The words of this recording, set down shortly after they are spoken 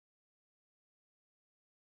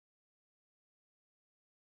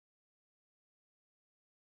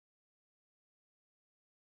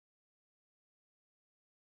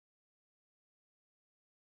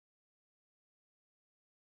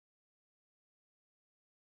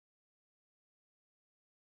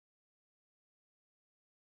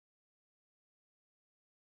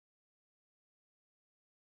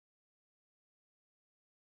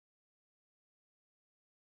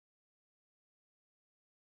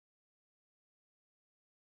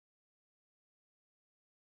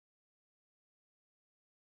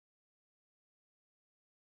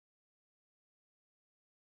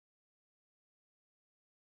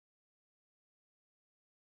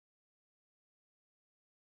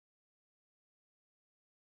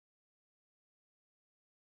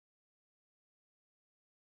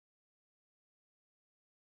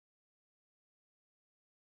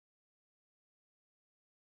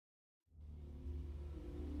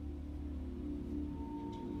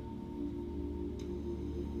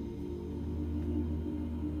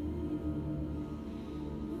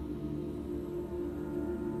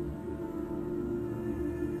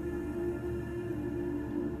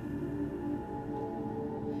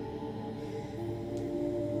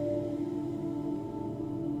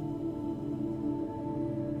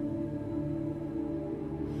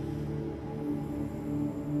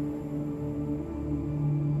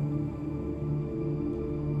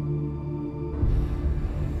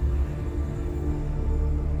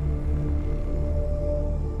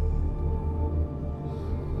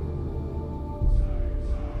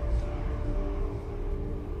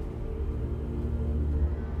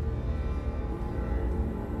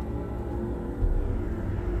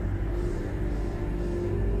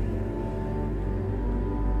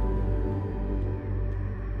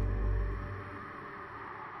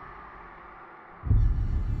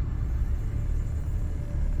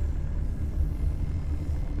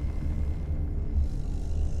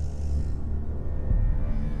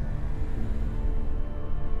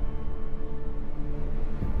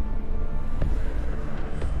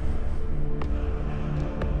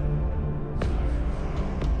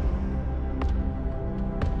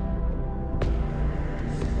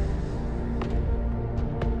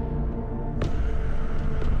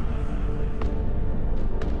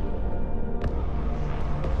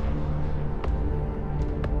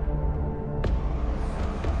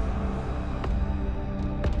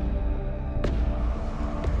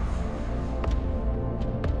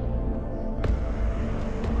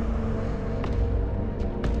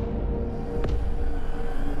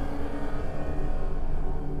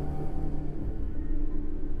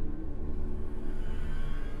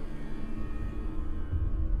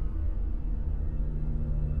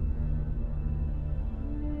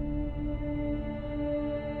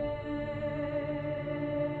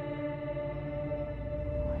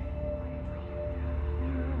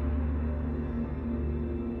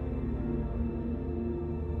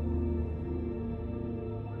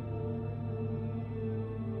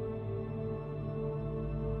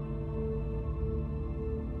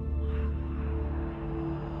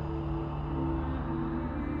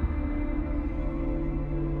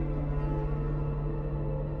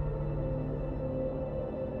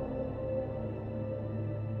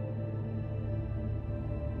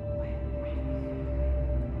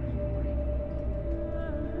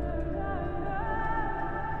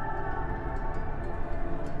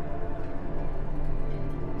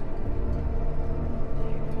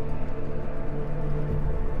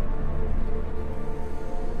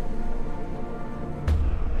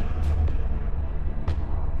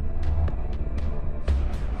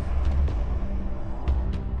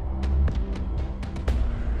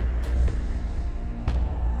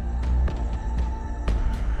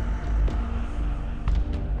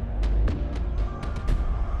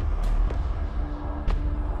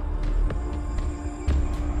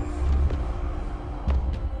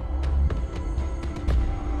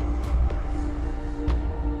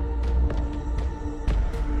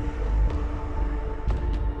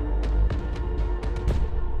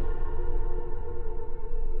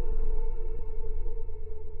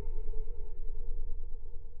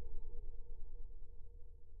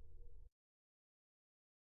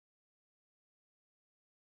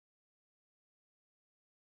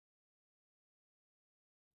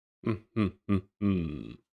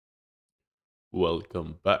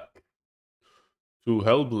Welcome back to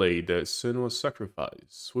Hellblade, the Senua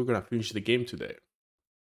Sacrifice. We're gonna finish the game today.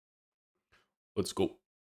 Let's go.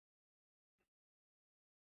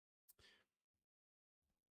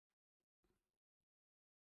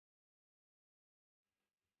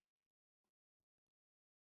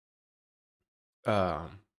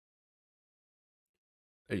 Um,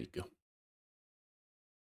 there you go.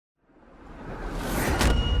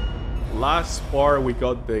 Last part, we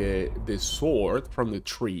got the sword from the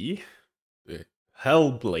tree, the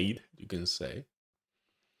Hellblade, you can say.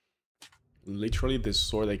 Literally, the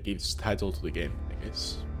sword that gives title to the game, I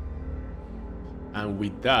guess. And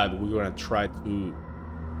with that, we're gonna try to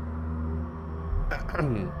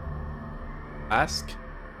ask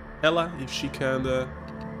Hella if she can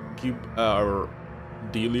give our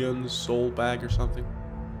Delian's soul back or something.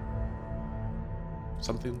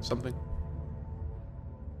 Something.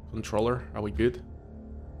 Controller, are we good?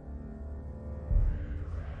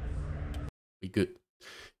 We good.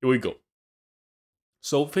 Here we go.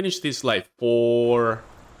 So finish this like 4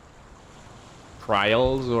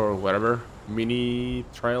 trials or whatever, mini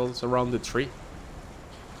trials around the tree.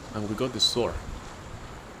 And we got the sword.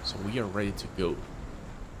 So we are ready to go.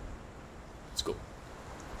 Let's go.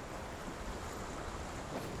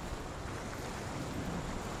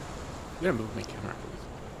 I'm gonna move my camera, please.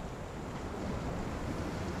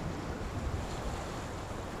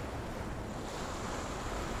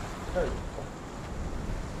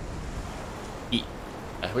 E.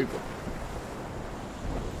 There we go.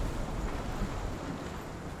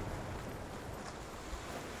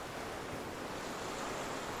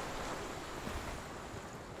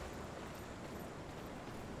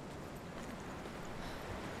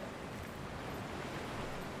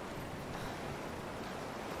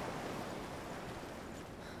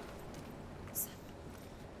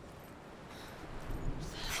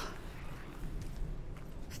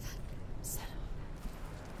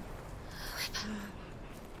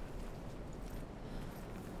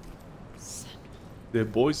 The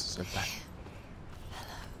voices are back.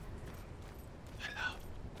 Hello.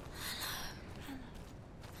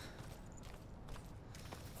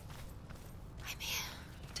 I'm here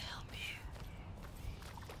to help you.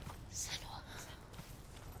 Senua.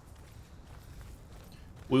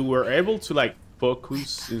 We were able to like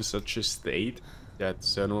focus in such a state that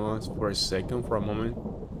Senua, for a moment,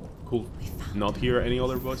 could not hear any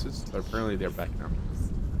other voices, but apparently they're back now.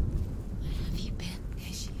 Where have you been?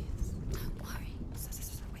 Here she is. Don't worry.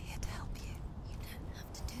 We're here to help you. You don't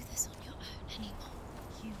have to do this on your own anymore.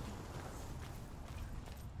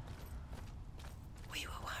 We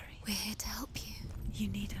were worried. We're here to help you. You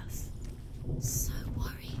need us. So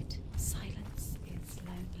worried. Silence is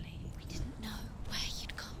lonely. We didn't know where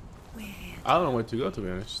you'd gone. We're here. I don't know where to go, to be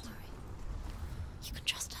honest. You can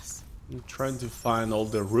trust us. I'm trying to find all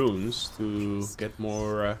the runes to get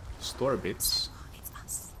more store bits. It's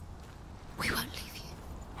us. We won't leave you.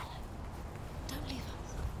 Hello. Don't leave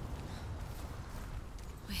us.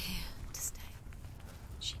 We're here to stay.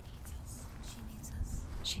 She needs us. She needs us.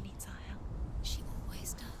 She needs our help. She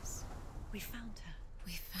always does. We found her.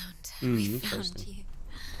 We found her. We found Interesting. you.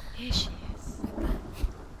 Here she is. We're back.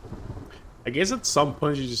 I guess at some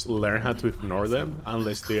point you just learn how to ignore them,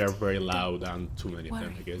 unless they are very loud and too many of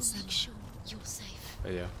them, I guess. Make sure you're safe.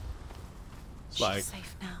 But yeah. It's She's like,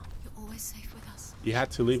 safe now. You're always safe with us. you had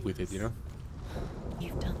to live with it, you know?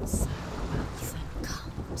 You've done so well, Sen.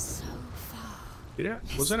 Come so far.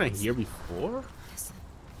 Wasn't I here before? Listen.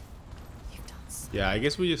 You've done so. Yeah, I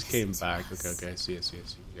guess we just came Listen to back. us. Okay, I see.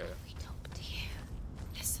 Yeah. We talked to you.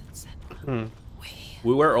 Listen, Sen. Hmm. We're here.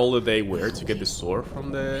 We were all the day where to get the sword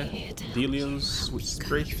from We're the here to help Delian's you.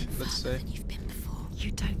 street, Go even let's further say. than you've been before.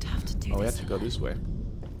 You don't have to do Oh, we this have to go alone. this way.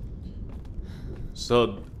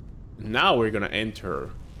 So now we're gonna enter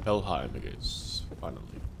Helheim, I guess, finally.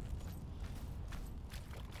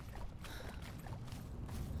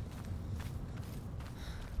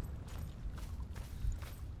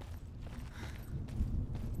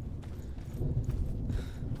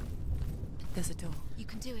 There's a door. You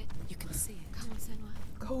can do it. You can see it. Come on, Senua.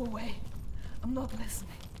 Go away. I'm not listening.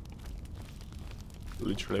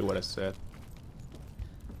 Literally what I said.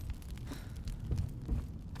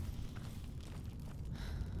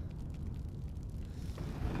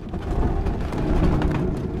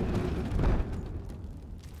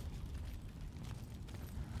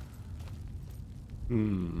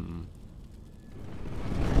 Hmm.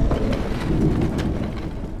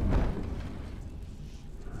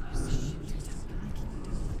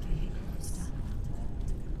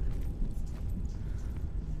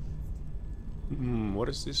 What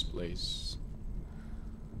is this place?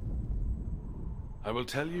 I will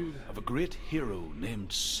tell you of a great hero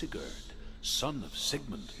named Sigurd, son of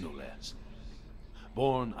Sigmund, no less.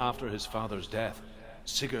 Born after his father's death,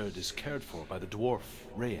 Sigurd is cared for by the dwarf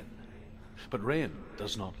Rain. But Rain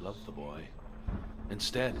does not love the boy.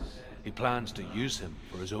 Instead, he plans to use him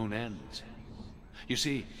for his own ends. You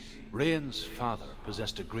see, Rain's father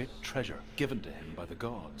possessed a great treasure given to him by the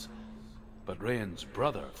gods. But Rain's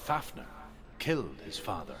brother, Fafnir, killed his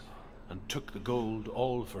father and took the gold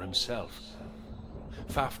all for himself.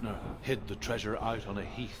 Fafnir hid the treasure out on a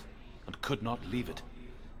heath and could not leave it.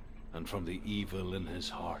 And from the evil in his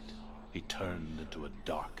heart, he turned into a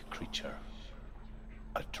dark creature.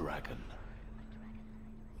 A dragon.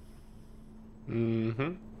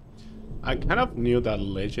 I kind of knew that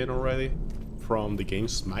legend already from the game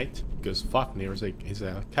Smite, because Fafnir is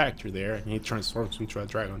a character there and he transforms into a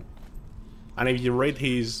dragon. And if you read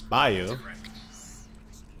his bio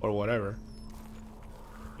or whatever,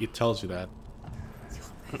 it tells you that.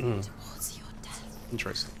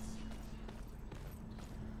 Interesting.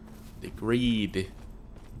 The greed.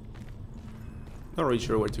 Not really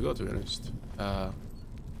sure where to go, to be honest.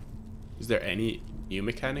 Is there any new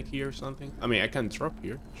mechanic here or something? I mean, I can drop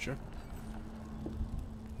here, sure.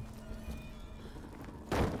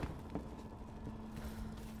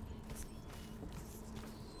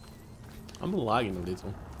 I'm lagging a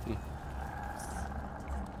little. Okay.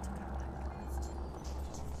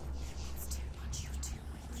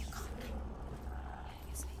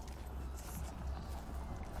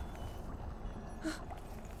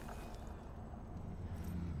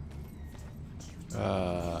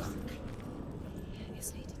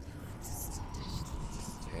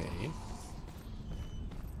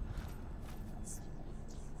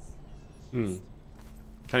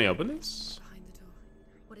 Can I open this? Behind the door.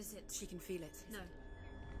 What is it? She can feel it. No.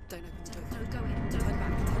 Don't open the door. No, go in. Don't Turn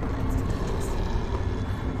back.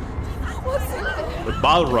 What's in there? The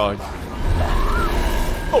Balrog.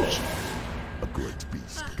 Oh shit. A great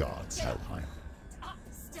beast guards Helheim.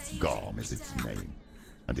 Garm is its name,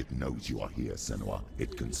 and it knows you are here, Senua.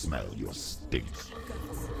 It can smell your stink.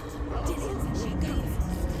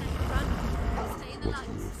 What are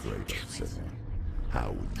you afraid of, Senua?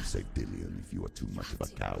 How will you save Dillion if you are too much of a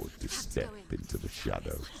coward to step into the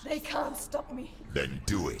shadows? They can't stop me. Then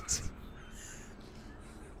do it!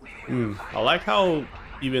 I like how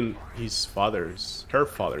even her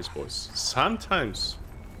father's voice, sometimes,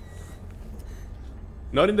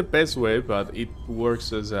 not in the best way, but it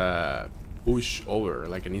works as a push over,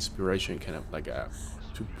 like an inspiration, kind of like a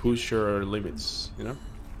to push your limits, you know,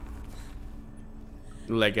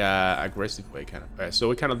 like a aggressive way, kind of. So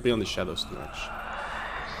we cannot be on the shadows too much.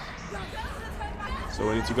 So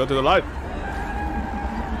we need to go to the light.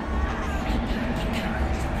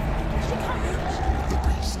 The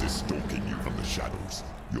beast is stalking you from the shadows.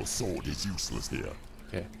 Your sword is useless here.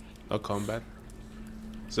 Okay, no combat.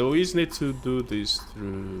 So we just need to do this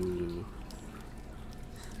through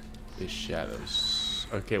the shadows.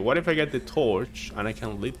 Okay, what if I get the torch and I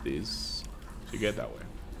can lit this to get that way?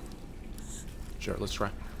 Sure, let's try.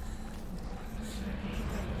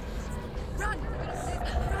 Run!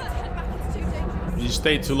 You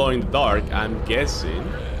stay too long in the dark, I'm guessing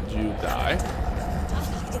you die.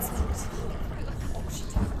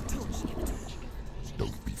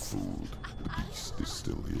 Don't be fooled. The beast is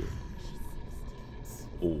still here.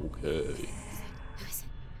 Okay.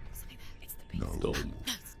 No, Don't.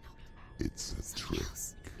 it's a trick.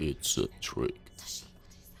 It's a trick.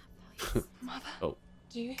 Mother, Oh.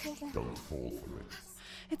 do you hear that? Don't fall for it.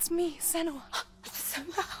 It's me, Senua. It's so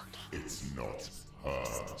loud. It's not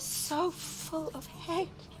her. So full of hate.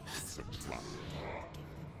 It's a trap.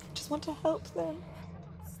 I just want to help them.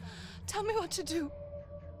 Tell me what to do.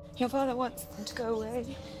 Your father wants them to go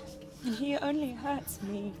away. And he only hurts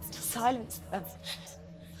me to silence them.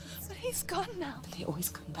 But he's gone now. But they always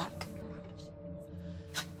come back.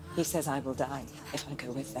 He says I will die if I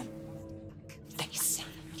go with them. They say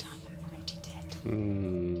that I'm already dead.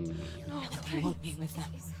 No, They want me with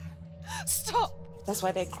them. stop. That's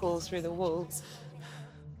why they crawl through the walls.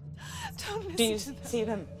 Don't listen Do you to them. see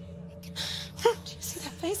them? Do you see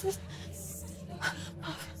their faces?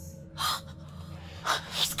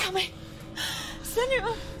 He's coming.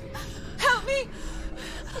 Senua, help me.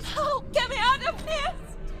 Help, get me out of here.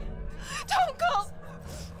 Don't go.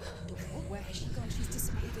 Where has she gone? She's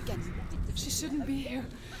disappeared again. She shouldn't be here.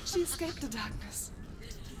 She escaped the darkness.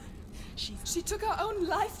 She took her own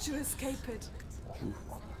life to escape it.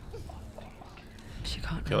 She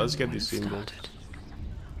can't Okay, let's remember get when this it symbol. started.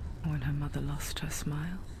 When her mother lost her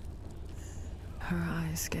smile. Her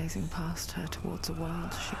eyes gazing past her towards a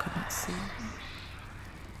world she could not see.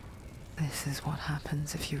 This is what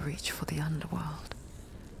happens if you reach for the underworld.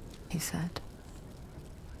 he said.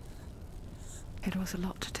 It was a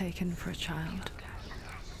lot to take in for a child.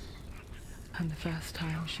 And the first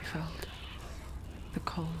time she felt the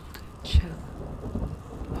cold chill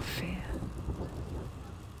of fear.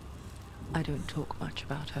 I don't talk much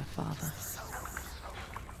about her father,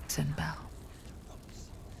 Sinbel.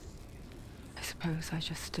 I suppose I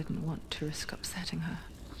just didn't want to risk upsetting her.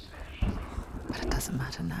 But it doesn't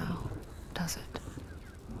matter now, does it?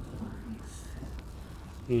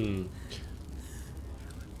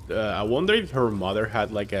 I wonder if her mother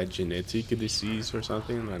had like a genetic disease or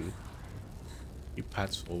something and it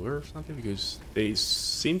passed over or something, because they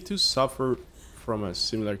seem to suffer from a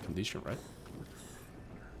similar condition, right?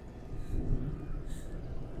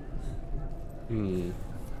 Do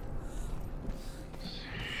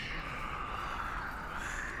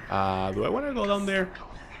I want to go down there?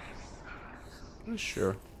 Not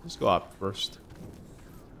sure. Let's go up first.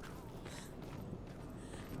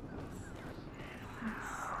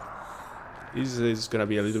 This is gonna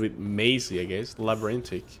be a little bit mazy, I guess.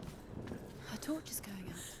 Labyrinthic. Her torch is going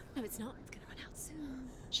out. No, it's not. It's gonna run out soon.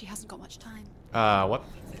 She hasn't got much time. What?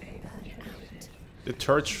 The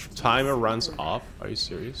torch timer runs off? Are you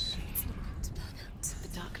serious? It's not going to burn out.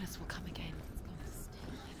 The darkness will come again.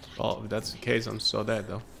 Well, if that's the case, I'm so dead,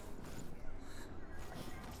 though.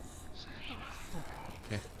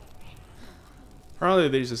 Okay. Apparently,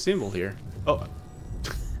 there's a symbol here. Oh.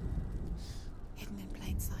 Hidden in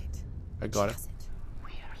plain sight. I got it.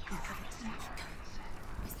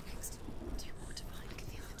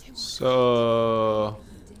 So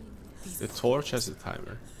the torch has a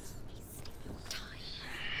timer.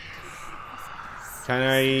 Can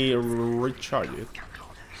I recharge it?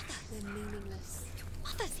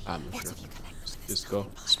 I'm not sure. Just go.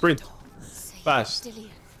 Sprint. Fast.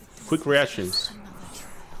 Quick reactions.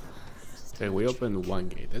 Okay, we opened one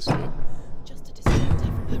gate. That's good. Just to distract her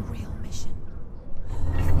from her real mission.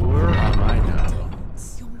 Where am I now?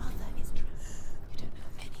 Your mother is trapped. You don't know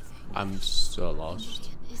anything. I'm so lost.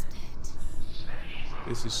 Is dead.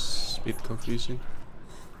 This is a bit confusing.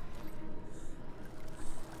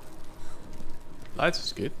 Lights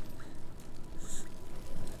is good.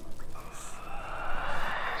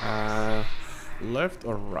 Left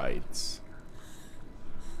or right?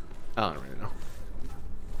 I don't really know.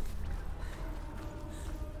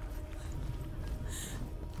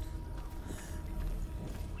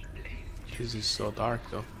 This is so dark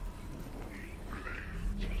though.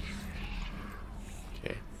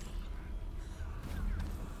 Okay.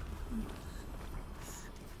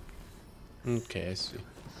 Okay, I see.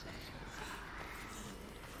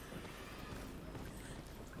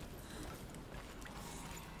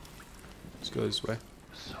 Let's go this way.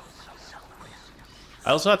 I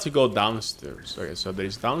also had to go downstairs. Okay, so there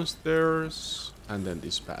is downstairs and then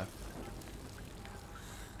this path.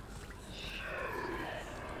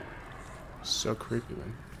 So creepy,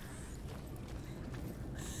 man.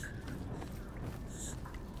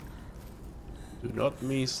 Do not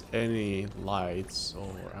miss any lights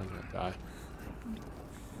or I'm gonna die.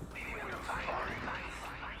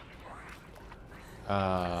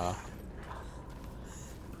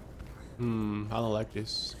 I don't like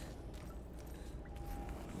this.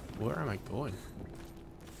 Where am I going?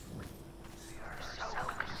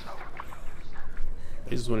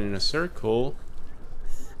 This one in a circle.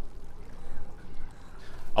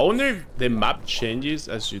 I wonder if the map changes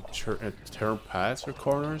as you turn paths or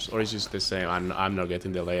corners, or is it just the same? I'm not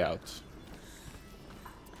getting the layout.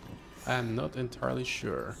 I'm not entirely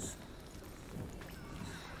sure.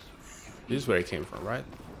 This is where it came from, right?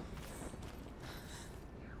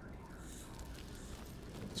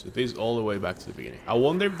 So this is all the way back to the beginning. I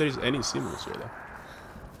wonder if there's any symbols here, though.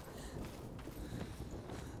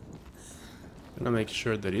 I'm gonna make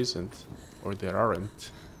sure there isn't, or there aren't.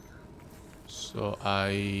 So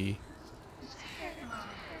I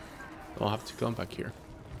don't have to come back here.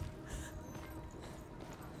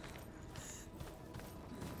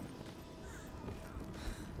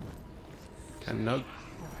 Cannot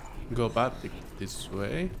go back this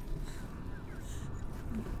way.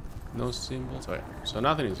 No symbols. Oh, yeah. So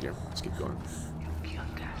nothing is here. Let's keep going.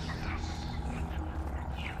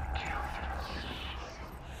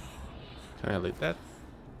 Can I leave that?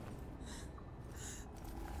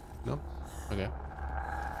 No? Okay.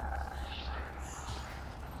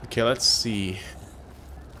 Okay, let's see.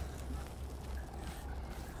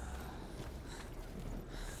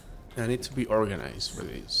 I need to be organized for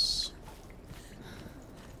this.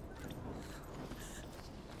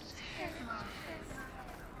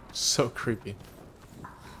 So creepy.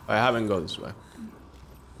 I haven't gone this way.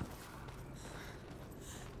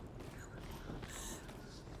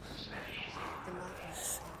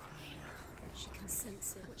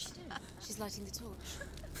 lighting the torch.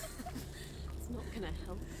 It's not gonna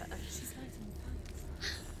help her. She's lighting the fires.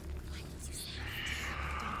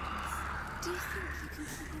 Do you think you can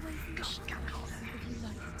keep away from the shadows if you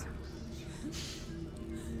light the torch?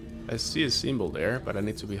 I see a symbol there, but I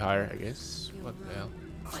need to be higher, I guess. What the hell?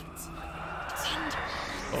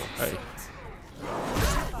 Oh, hey.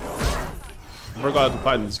 I forgot to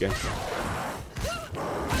fight in this game.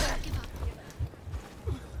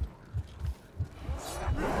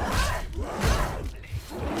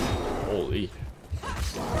 Holy.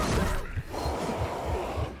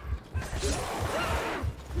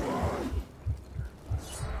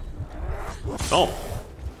 Oh.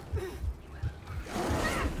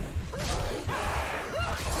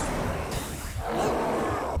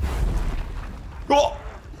 Oh.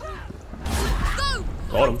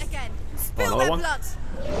 Got him. Again. Oh, Spill another their one. blood.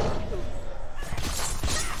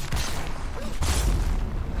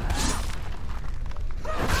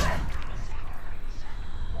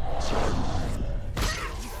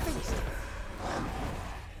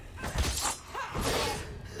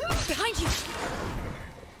 Behind you.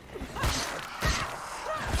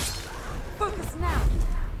 Focus now.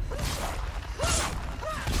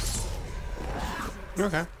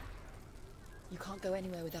 Okay. You can't go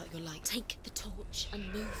anywhere without your light. Take the torch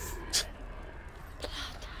and move. Blood.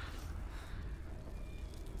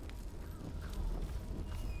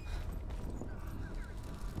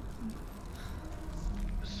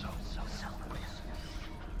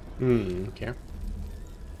 Okay.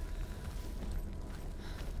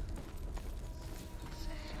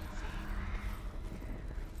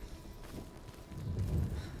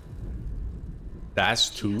 That's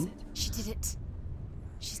two. She did it.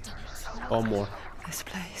 She's done it. Or more. This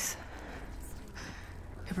place.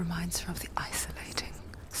 It reminds her of the isolating,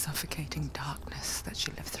 suffocating darkness that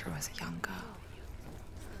she lived through as a young girl.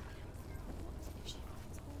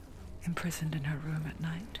 Imprisoned in her room at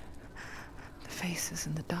night, the faces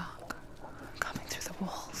in the dark, coming through the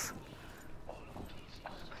walls.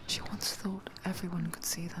 She once thought everyone could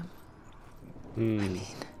see them. I mean,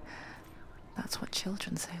 that's what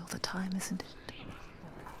children say all the time, isn't it?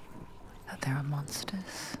 That there are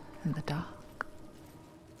monsters in the dark.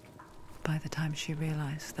 By the time she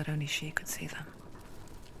realized that only she could see them,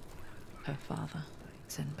 her father,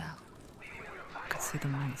 Zinbel, could see the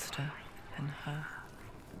monster in her.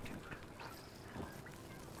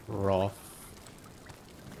 Rough.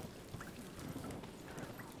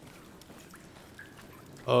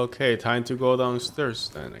 Okay, time to go downstairs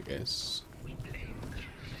then, I guess.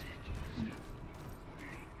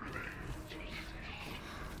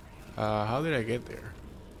 How did I get there?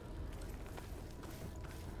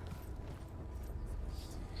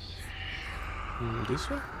 This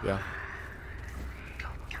way? Yeah.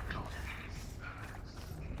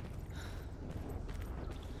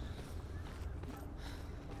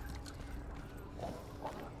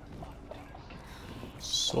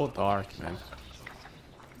 So dark, man.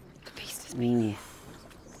 The beast is Oof.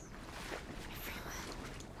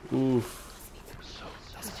 Oof.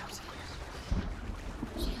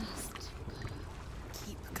 just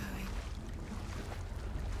keep going.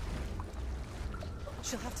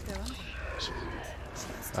 She'll have to go under.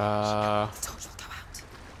 The torch will go out.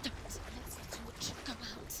 Don't let the torch go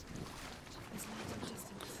out. There's light in the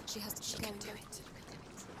distance. She has to. She can't do it.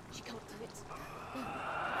 She can't do it.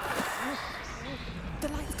 The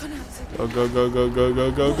light's gone out. Go, go, go, go, go,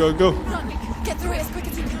 go, go, go, go. Run! Get through it as quick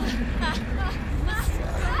as you can.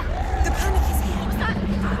 The panic is here. What's that?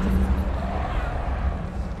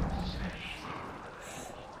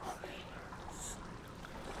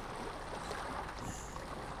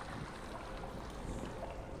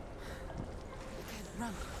 Run.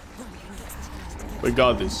 Run. We can get to the house together. We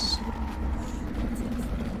got this. Stop.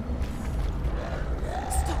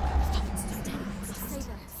 Stay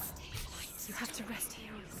there. You have to rest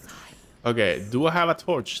here. Okay, do I have a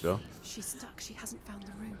torch though? She's stuck. She hasn't found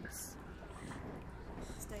the rooms.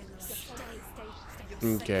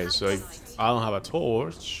 Okay, so I don't have a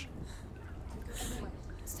torch.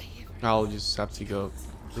 I'll just have to go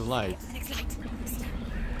to the light. Next light.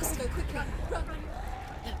 Just go quickly. Run.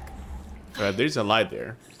 Look. There's a light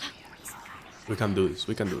there. We can do this.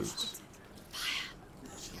 We can do this.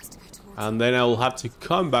 She has to go towards And then I will have to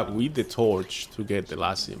come back with the torch to get the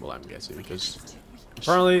last symbol, I'm guessing, because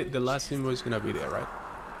apparently the last symbol is gonna be there, right?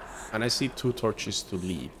 And I see two torches to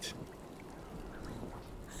lead.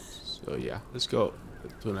 So yeah, let's go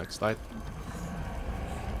to the next slide.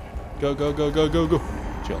 Go, go, go, go, go, go.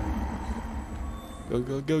 Chill. Go,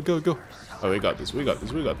 go, go, go, go. Oh, we got this. We got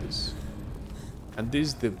this. We got this. And this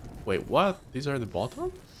is the... Wait, what? These are the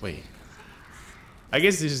bottom? Wait. I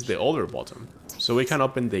guess this is the older bottom. Take So we can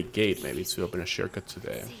open the gate maybe to open a shortcut to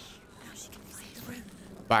the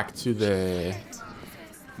back to the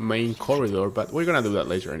main corridor, but we're gonna do that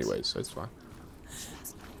later anyway, so it's fine.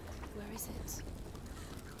 Where is it?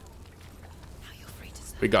 Now you're free to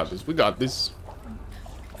search. We got this. We got this.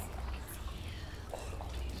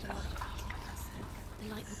 The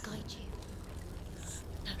light will guide you.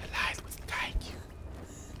 The light will guide you.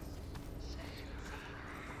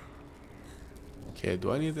 Okay,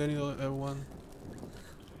 do I need any other one?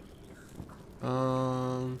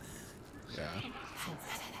 Yeah.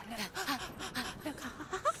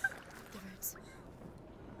 The roots.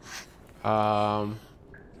 Um,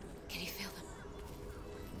 Can you feel them?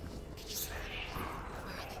 Can you see them?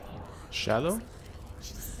 Where are they? shadow?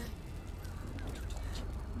 She doesn't know.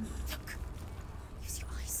 Look. Use your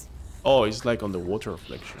eyes. Oh, it's like on the water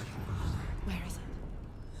reflection. Where is it?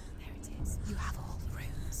 There it is. You have all the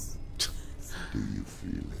rooms. Do you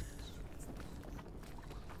feel it?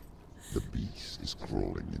 The beast is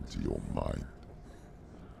crawling into your mind,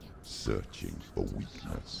 searching for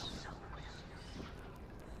weakness.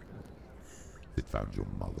 It found your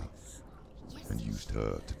mother and used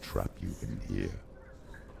her to trap you in here.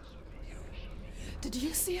 Did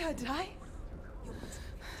you see her die?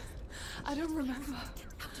 I don't remember.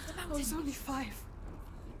 I was only 5.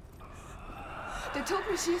 They told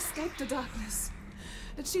me she escaped the darkness,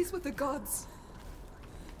 that she's with the gods.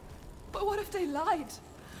 But what if they lied?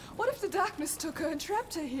 What if the darkness took her and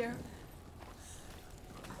trapped her here?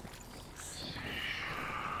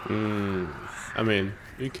 I mean,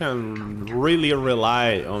 you can really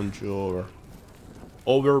rely on your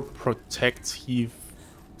overprotective,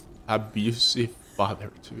 abusive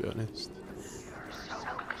father, to be honest.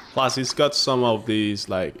 Plus, he's got some of these,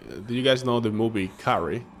 like, do you guys know the movie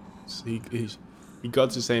Carrie? He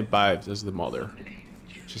got the same vibes as the mother.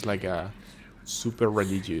 She's like a super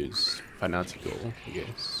religious, fanatical, I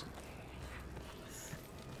guess.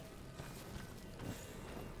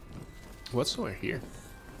 What's over here?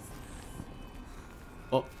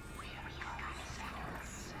 Oh,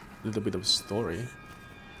 a little bit of story.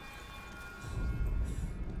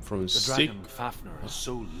 From The dragon Fafnir is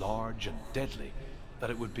so large and deadly that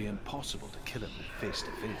it would be impossible to kill him face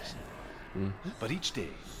to face. But each day,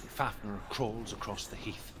 Fafnir crawls across the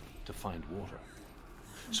heath to find water.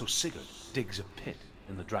 So Sigurd digs a pit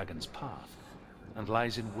in the dragon's path and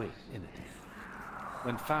lies in wait in it.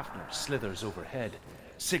 When Fafnir slithers overhead,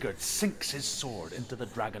 Sigurd sinks his sword into the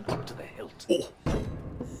dragon up to the hilt.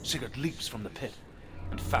 Sigurd leaps from the pit,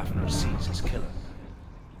 and Fafnir sees his killer.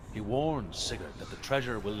 He warns Sigurd that the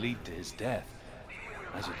treasure will lead to his death,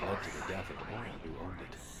 as it led to the death of all who owned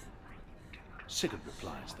it. Sigurd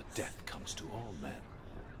replies that death comes to all men,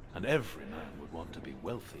 and every man would want to be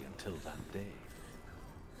wealthy until that day.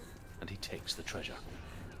 And he takes the treasure.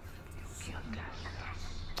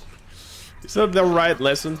 Is that the right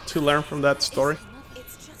lesson to learn from that story?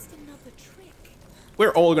 It's just another trick.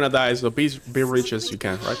 We're all gonna die, so be rich as you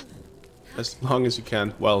can, right? As long as you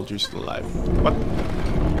can while you're still alive. What?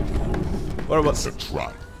 What about... It's a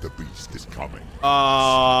trap. The beast is coming.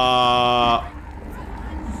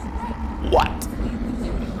 What?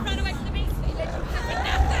 Run away from the beast.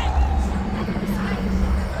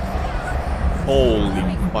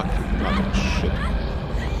 Holy fucking shit.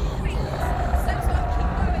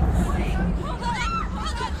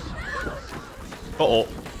 Uh-oh.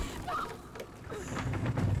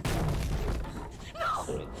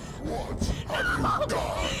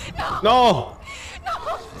 No!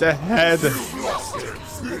 The head.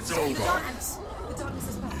 It's over. The darkness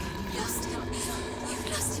is back. Lost him. You've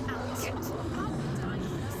lost him.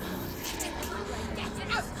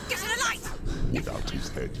 Get out! Get to the light! Without his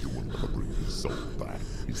head, you will never bring his soul back.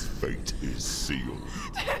 His fate is sealed.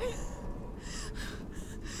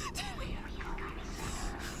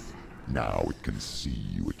 Now it can see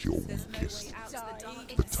you at your weakest.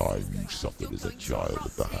 The time you suffered as a child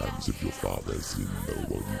at the hands of your father Zindo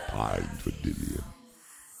while you pined for Dillion.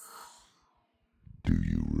 Do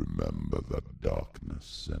you remember that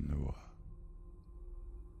darkness, Senua?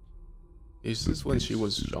 Is this when she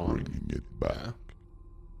was Is young? bringing it back. Yeah.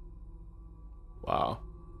 Wow.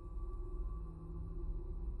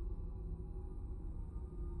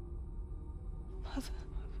 Mother.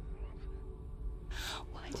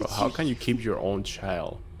 Why did Bro, how can you keep your own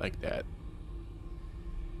child like that?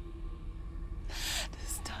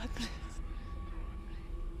 This darkness.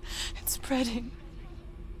 It's spreading.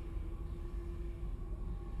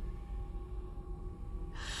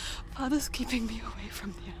 Father's keeping me away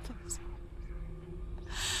from the others.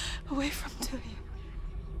 Away from Dillion.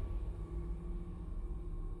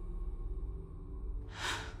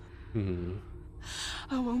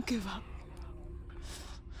 I won't give up.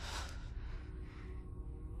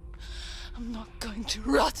 I'm not going to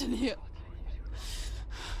rot in here.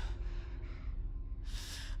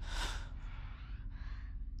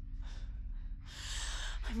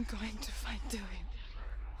 I'm going to find Dewey.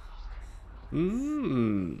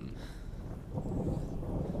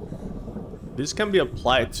 This can be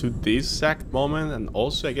applied to this exact moment, and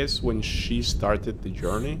also I guess when she started the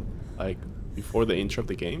journey, like before the intro of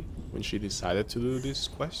the game, when she decided to do this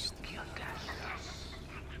quest.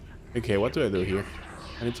 Okay, what do I do here?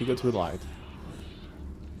 I need to go to the light.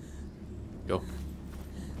 Go.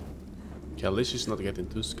 Okay, at least she's not getting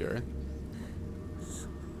too scared.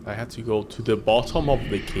 I had to go to the bottom of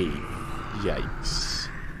the cave. Yikes.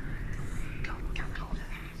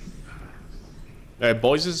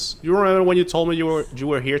 Boys, you remember when you told me you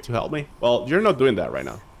were here to help me? Well, you're not doing that right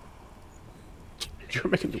now. You're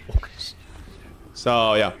making it worse.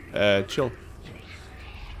 So yeah, chill.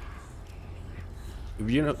 If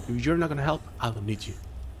you're not gonna help, I don't need you.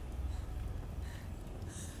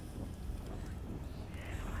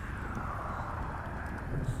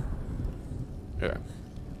 Yeah.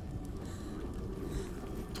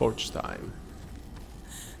 Torch time.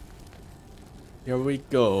 Here we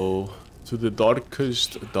go. To the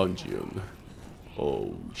darkest dungeon.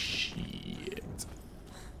 Oh shit.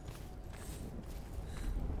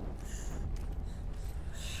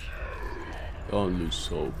 Don't lose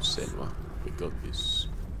hope, Senua. We got this.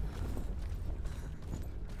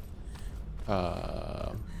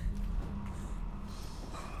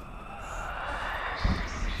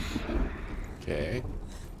 Okay.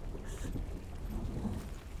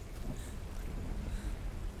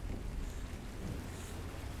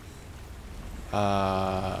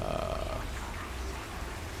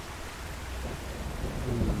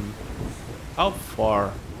 How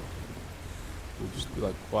far? We'll just be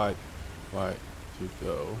like quite to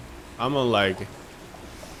go. I'm on like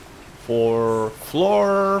floor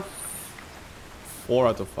 4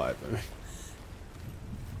 out of 5. I mean.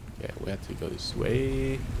 Okay, we have to go this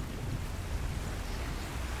way.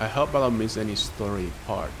 I hope I don't miss any story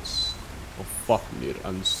parts of Fafnir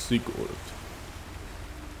and Sigurd.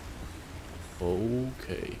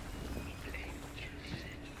 Okay.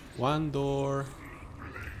 One door.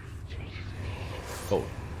 Oh,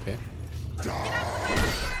 okay.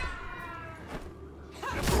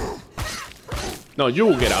 No, you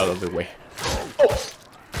will get out of the way. Oh.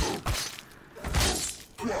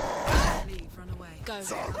 Leave, run away. Go.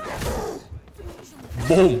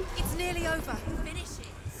 Boom. It's nearly over. Finish it.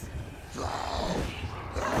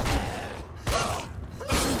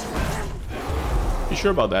 You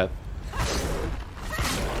sure about that?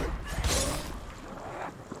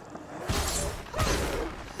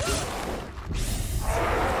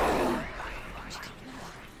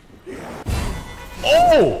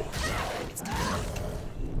 Oh!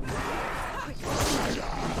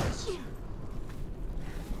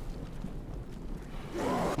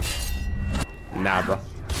 Nah, bro.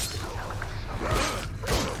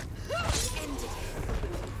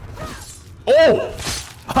 Oh!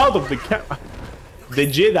 Out of the camera. The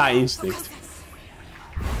Jedi instinct.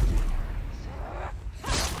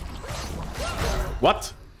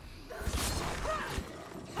 What?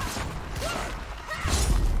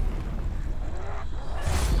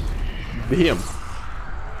 Damn.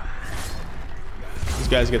 This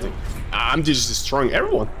guy's getting... I'm just destroying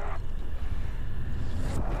everyone.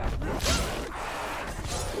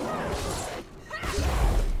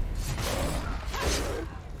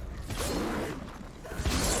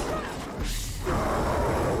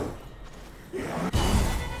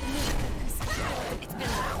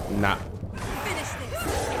 Nah.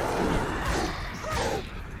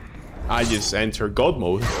 I just entered God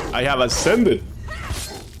mode. I have ascended.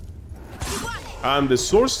 I'm the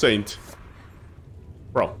Source Saint.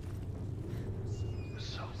 Bro.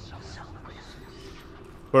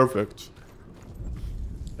 Perfect.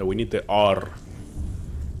 Now we need the R.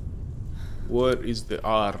 What is the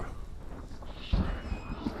R?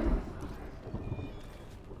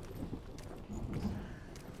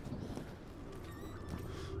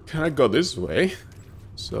 Can I go this way?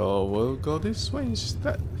 So we'll go this way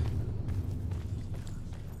instead.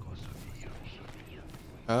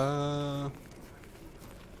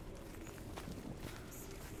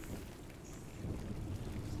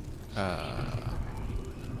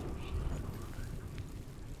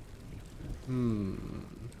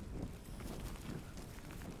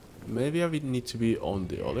 Maybe I would need to be on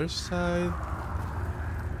the other side.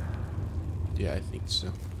 Yeah, I think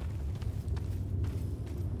so.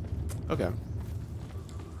 Okay.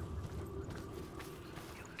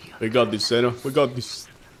 We got this, Senua. We got this.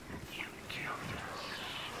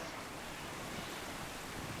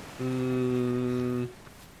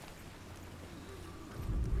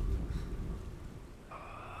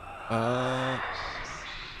 Come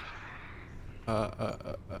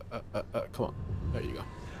on. There you go.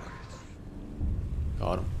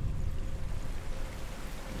 Got him.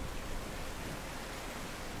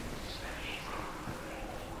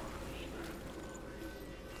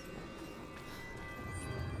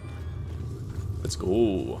 Let's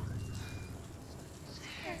go.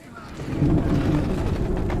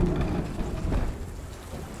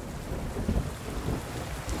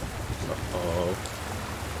 Uh-oh.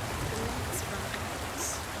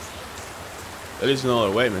 There is no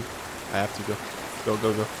other way, man. I have to go. Go,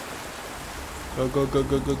 go, go. Go, go, go,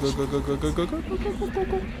 go, go, go, go, go, go, go, go, go, go, go, go,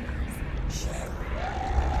 go.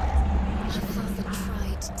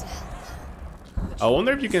 I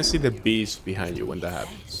wonder if you can see the beast behind you when that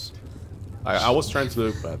happens. I was trying to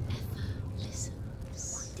look, but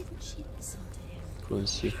couldn't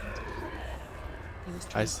see.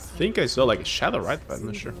 I think I saw like a shadow, right? But I'm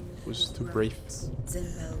not sure. It was too brief.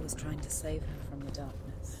 Zinbel was trying to save her from the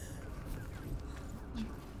darkness.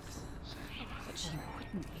 But she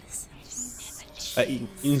wouldn't listen.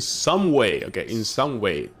 In some way, okay, in some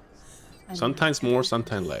way. Sometimes more,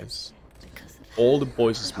 sometimes less. All the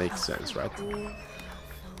voices make sense, right?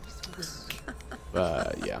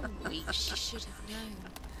 But yeah.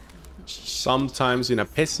 Sometimes in a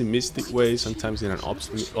pessimistic way, sometimes in an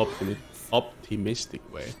optimistic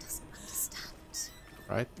way.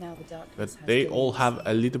 Right? But they all have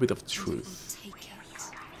a little bit of truth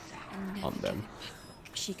on them.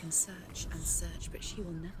 She can search and search, but she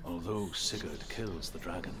will never. Although Sigurd kills the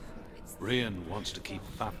dragon, Rayan wants to keep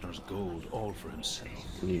Fafnir's gold all for himself.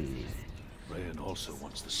 Rayan also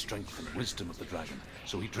wants the strength and wisdom of the dragon,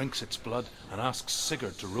 so he drinks its blood and asks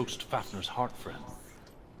Sigurd to roast Fafnir's heart for him.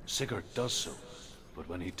 Sigurd does so, but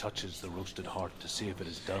when he touches the roasted heart to see if it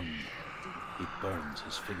is done, he burns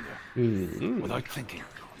his finger. Without thinking,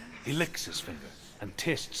 he licks his finger and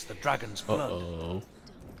tastes the dragon's blood.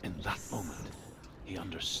 In that moment, he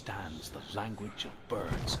understands the language of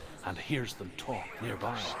birds and hears them talk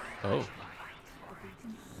nearby.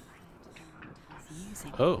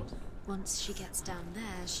 Once she gets down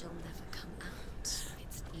there, she'll never come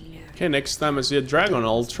out. Okay, next time I see a dragon,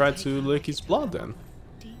 I'll try to lick his blood then.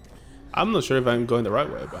 I'm not sure if I'm going the right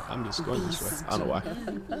way, but I'm just going this way. I don't know why.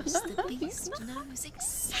 The beast knows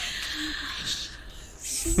exactly where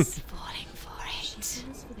she's falling for it.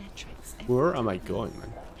 Where am I going,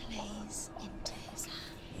 man? Plays into his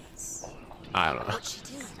hands. I don't know. What's she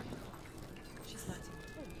doing?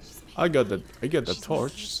 I got the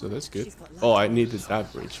torch, so that's good. Oh, I needed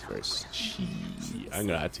that bridge first. I'm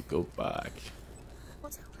gonna have to go back.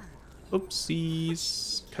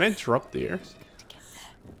 Oopsies. Can I drop there?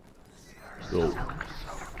 Go.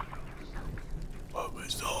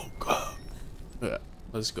 Yeah,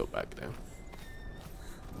 let's go back then.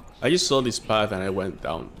 I just saw this path and I went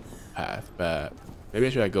down the path, but maybe I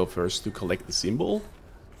should go first to collect the symbol.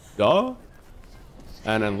 Duh.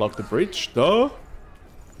 And unlock the bridge. Duh.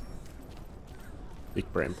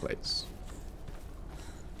 Big brain plates.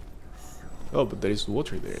 Oh, but there is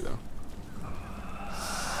water there though.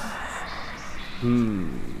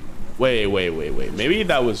 Wait. Maybe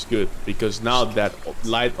that was good because now that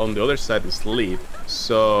light on the other side is lit,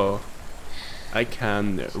 so I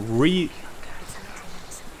can relit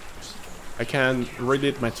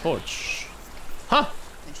my torch. Huh?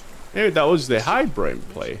 Maybe that was the high brain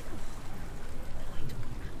play.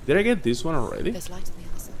 Did I get this one already? There's light on the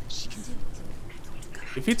other side. She can do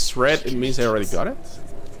it. If it's red, it means I already got it.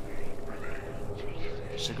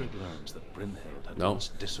 Sigurd learns that Brynhild had once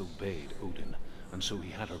disobeyed Odin, and so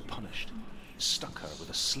he had her punished, stuck her with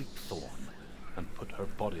a sleep thorn, and put her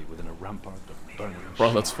body within a rampart of burning shame.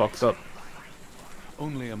 Bro, that's fucked up.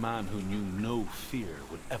 Only a man who knew no fear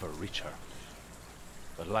would ever reach her.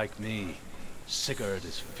 But like me, Sigurd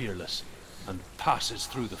is fearless and passes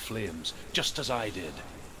through the flames, just as I did,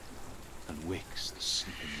 and wakes the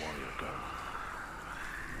sleeping warrior girl.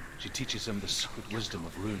 She teaches him the secret wisdom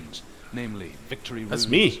of runes, namely victory runes, that's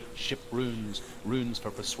me. Ship runes, runes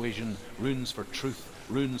for persuasion, runes for truth,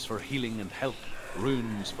 runes for healing and help,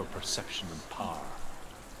 runes for perception and power.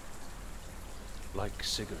 Like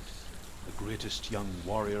Sigurd, the greatest young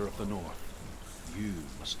warrior of the north, you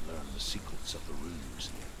must learn the secrets of the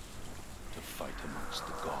runes to fight amongst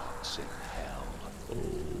the gods in hell.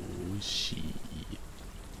 Oh, shit.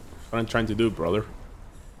 What I'm trying to do, brother.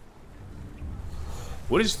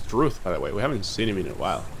 What is Truth, by the way? We haven't seen him in a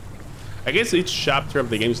while. I guess each chapter of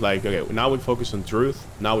the game is like, okay, now we focus on Truth,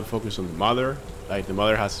 now we focus on the mother. Like, the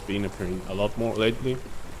mother has been appearing a lot more lately.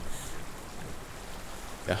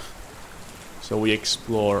 Yeah. So we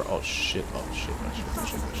explore. Oh shit! Oh shit! Oh shit! Oh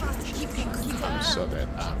shit! Oh shit! Oh shit! Oh shit. I'm so dead.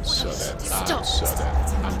 I'm so dead. I'm so dead.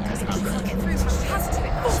 I'm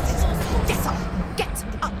dead. Get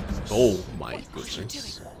up! Oh my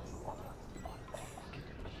goodness.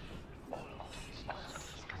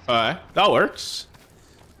 Alright, that works.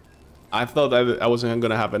 I thought that I wasn't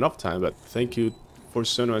gonna have enough time, but thank you for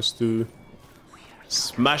Senua to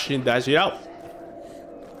smashing that shit out.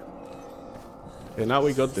 Okay, now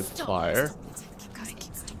we got the fire.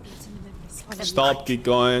 Stop, keep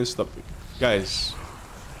going, stop. Guys,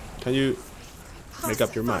 can you make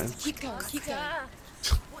up your mind? Keep going, keep going.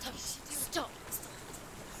 Stop.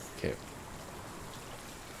 Okay.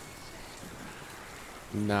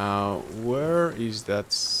 Now, where is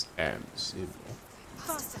that M symbol?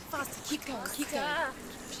 Faster, faster, keep going, keep going.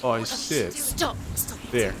 Oh, I see it. Stop.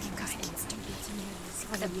 There.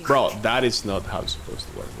 Bro, that is not how it's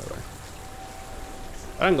supposed to work, by the way.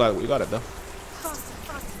 I'm glad we got it, though. Faster,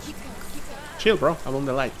 faster, keep going, keep going. Chill, bro. I'm on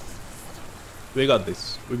the light. We got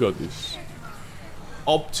this. We got this.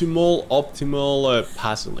 Optimal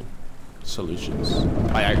puzzling solutions.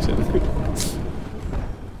 By accident.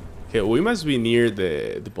 Okay, we must be near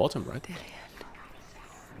the bottom, right?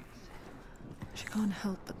 She can't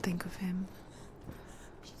help but think of him.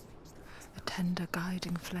 A tender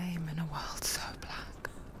guiding flame in a world so black.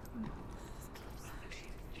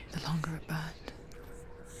 The longer it burned,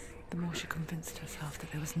 the more she convinced herself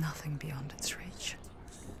that there was nothing beyond its reach.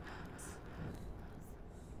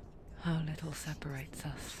 How little separates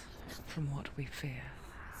us from what we fear.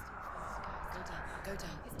 Go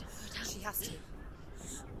down. She has to.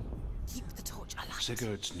 Keep the torch alight.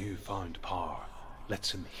 Sigurd's newfound power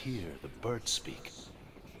lets him hear the birds speak.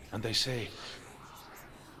 And they say,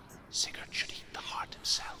 Sigurd should eat the heart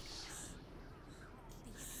himself.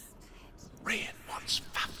 Rain wants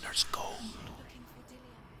Fafnir's gold.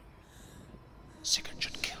 Sigurd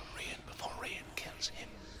should kill Rain before Rain kills him.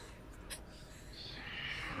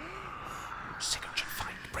 Sigurd should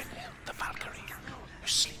find Brynhild, the Valkyrie, who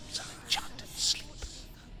sleeps an enchanted sleep.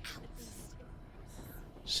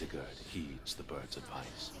 Sigurd heeds the bird's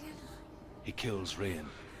advice. He kills Rain,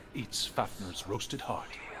 eats Fafnir's roasted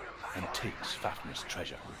heart, and takes Fafnir's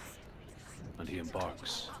treasure. And he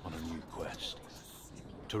embarks on a new quest.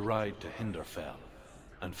 To ride to Hinderfell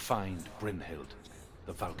and find Brynhild,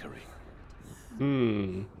 the Valkyrie.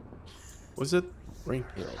 Was it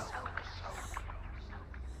Brynhild?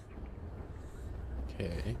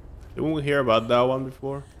 Okay. Didn't we hear about that one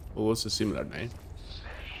before? Or was it a similar name?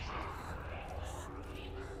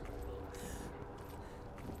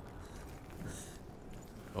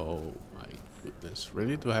 Oh my goodness.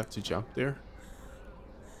 Really? Do I have to jump there?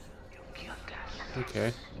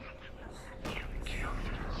 Okay.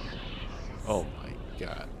 Oh my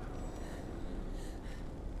god.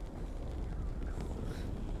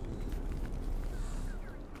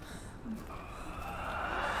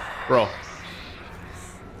 Bro.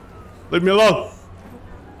 Leave me alone!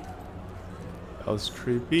 That was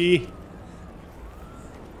creepy.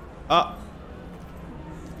 Ah!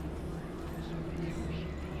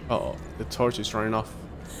 Uh-oh, the torch is running off.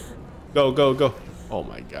 Go, go, go. Oh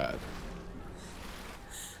my god.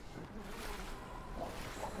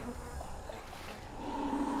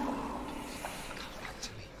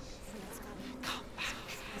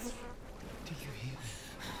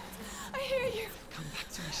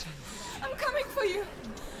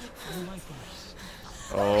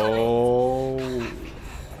 Oh.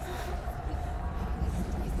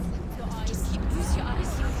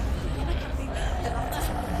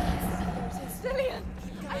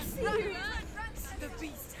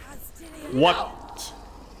 What?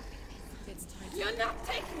 You're not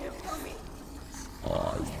taking it from me. I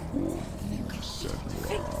warn you, Senua.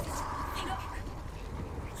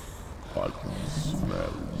 I can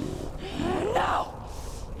smell your... No!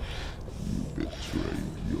 You betrayed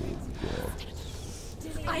your god.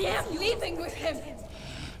 I am leaving with him. You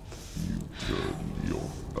turned your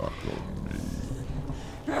back on me.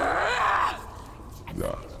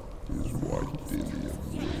 That is why Dillion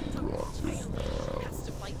will rot in hell.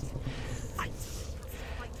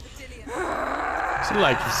 Is it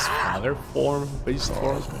like his father form, based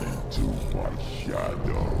form? Into my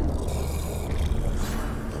shadow.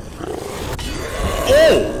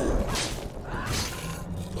 Oh!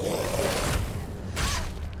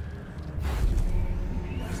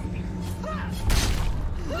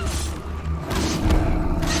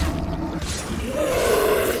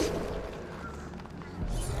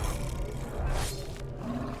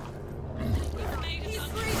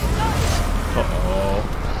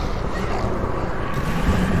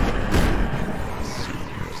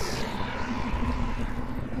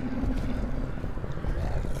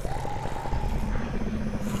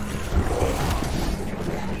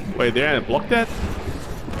 Wait, there and block that?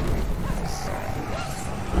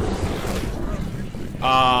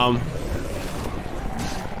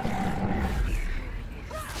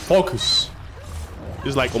 Focus.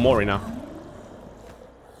 It's like Omori now.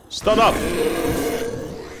 Start up.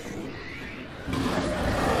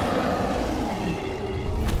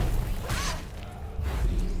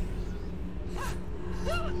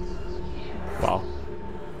 Wow.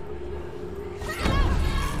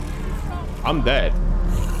 I'm dead.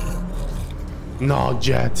 No,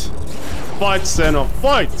 Jet. Fight, Senua,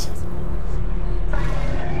 fight!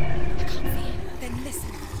 Then listen.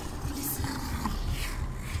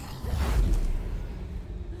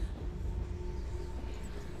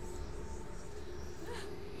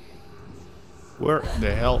 Where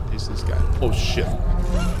the hell is this guy? Oh shit.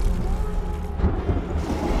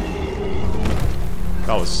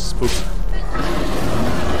 That was spooky.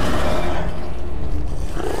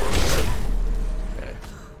 Okay.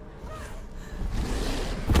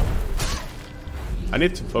 I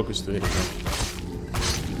need to focus to hit him.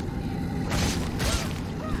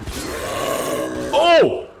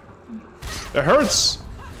 Oh! It hurts!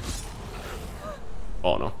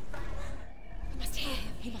 Oh no. You must hear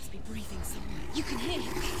him. He must be breathing somewhere. You can hear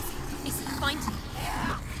him. Is he finding him?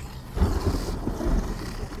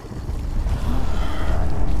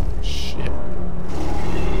 Shit.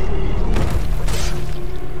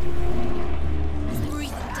 He's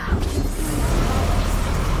breathing down.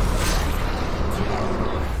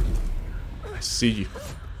 I see you.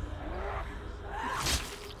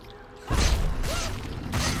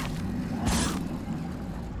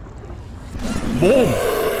 Boom!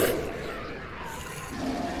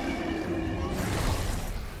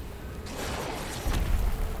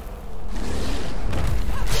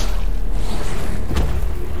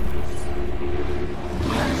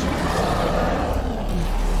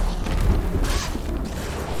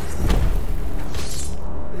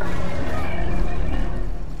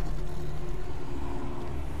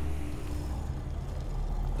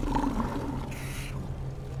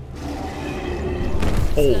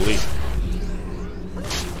 Holy.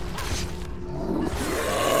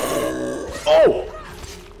 Oh!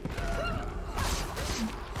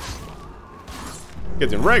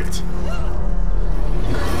 Getting wrecked.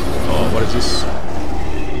 Oh, what is this?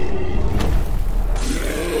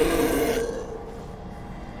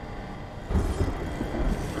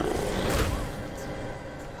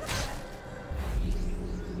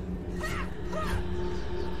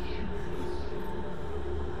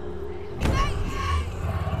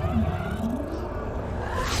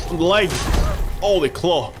 Leg. Oh, the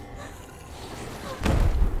claw.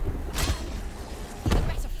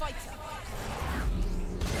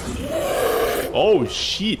 Oh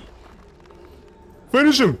shit.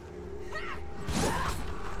 Finish him.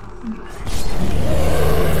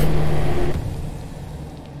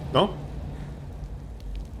 No?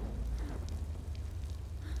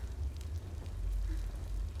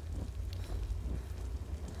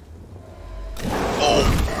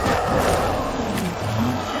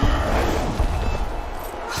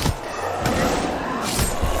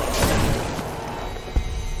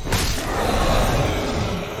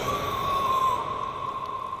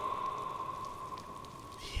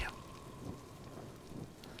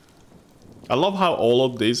 I love how all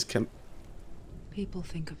of these can... People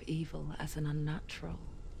think of evil as an unnatural,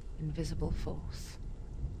 invisible force,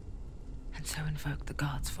 and so invoke the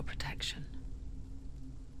gods for protection.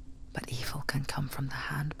 But evil can come from the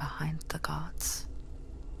hand behind the gods.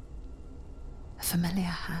 A familiar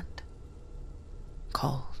hand,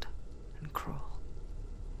 cold and cruel.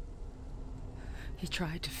 He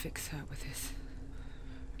tried to fix her with his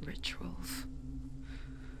rituals,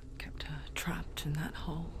 kept her trapped in that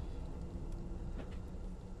hole.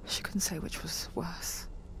 She couldn't say which was worse.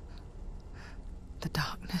 The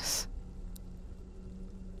darkness,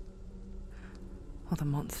 or the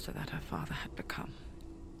monster that her father had become.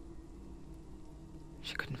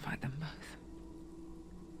 She couldn't fight them both.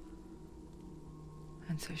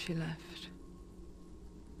 And so she left,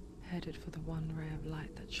 headed for the one ray of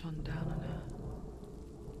light that shone down on her.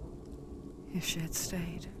 If she had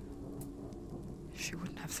stayed, she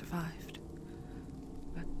wouldn't have survived.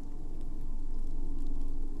 But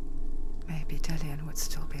maybe Dillian would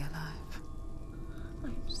still be alive.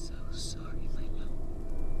 I'm so sorry, my love.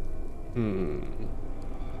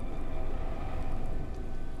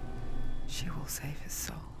 She will save his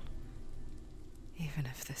soul. Even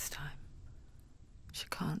if this time she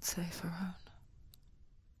can't save her own.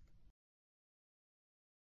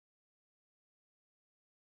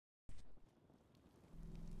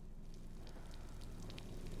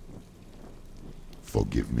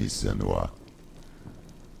 Forgive me, Senua.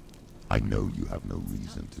 I know you have no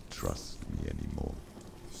reason to trust me anymore.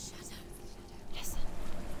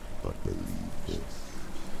 But believe this,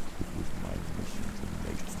 it was my mission to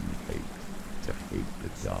make you hate the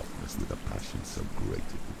darkness with a passion so great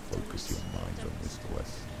it would focus your mind on this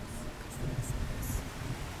quest.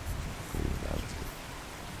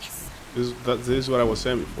 Without This is what I was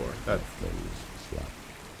saying before. That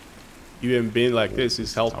even being like this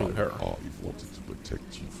is helping her. I wanted to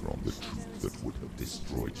protect you from the truth that would have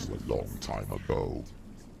destroyed you a long time ago.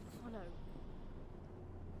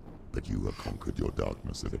 But you have conquered your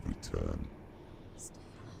darkness at every turn.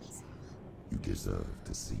 You deserve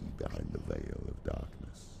to see behind the veil of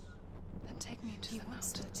darkness. Then take me to the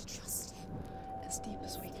mountain, to trust him, as deep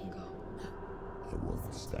as we can go. I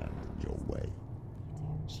won't stand in your way.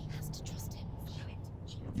 She has to trust him.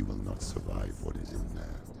 You will not survive what is in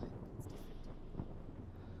there.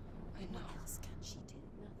 I know.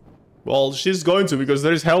 Well, she's going to, because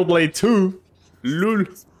there's Hellblade 2. Lul.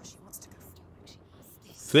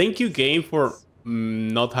 Thank you, game, for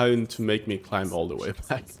not having to make me climb all the way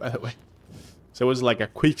back, by the way. So it was like a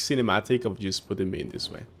quick cinematic of just putting me in this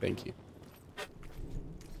way. Thank you.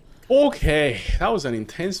 Okay, that was an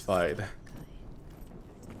intense fight.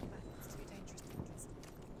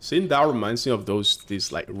 Seeing that reminds me of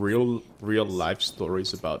these like real life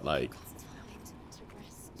stories about like,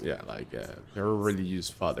 yeah, like very religious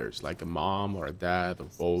fathers, like a mom or a dad or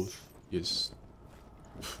both, just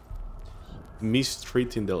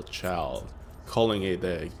mistreating their child, calling it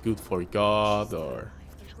good for God or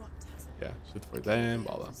yeah, good for them,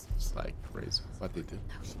 blah blah. It's like crazy what they do.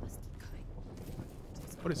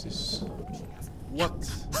 What is this? What?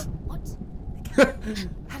 What?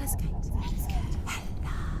 Hella's gate.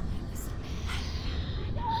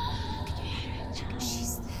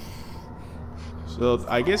 So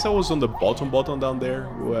I guess I was on the bottom down there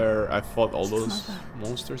where I fought all those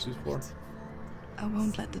monsters before. I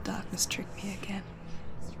won't let the darkness trick me again.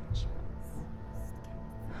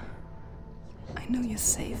 I know you're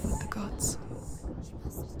safe with the gods.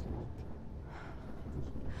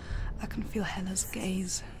 I can feel Hella's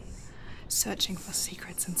gaze, searching for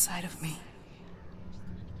secrets inside of me.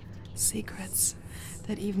 Secrets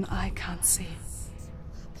that even I can't see.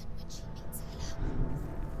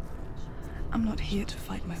 I'm not here to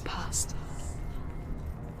fight my past.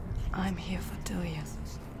 I'm here for Dillion.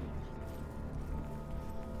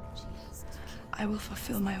 I will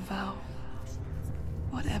fulfill my vow,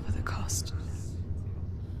 whatever the cost.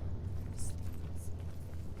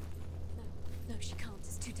 No, she can't.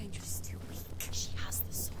 It's too dangerous. Too weak. She has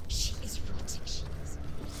the sword. She is rotting.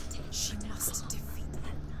 She must defeat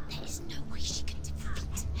her. There is no way she can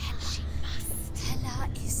defeat Hella. She must. Hella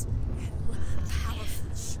is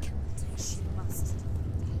powerful. She must.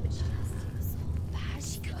 But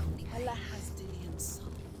she can only. Hella has Dillion's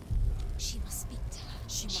soul. She must speak to her.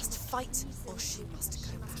 She must fight, or she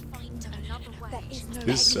must go back. Find another way. There is no.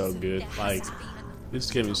 This is so good. Like, this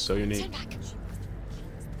game is so unique.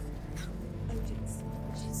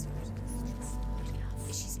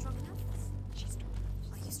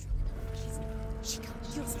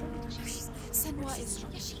 Senua is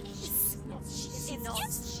strong. She is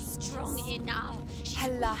not strong enough.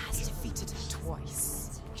 Hella has defeated her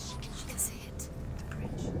twice. You can see it. The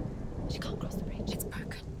bridge. She can't cross the bridge. It's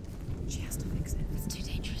broken. She has to fix it. It's too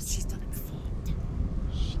dangerous. She's done it before.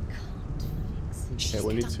 She can't fix it. Okay,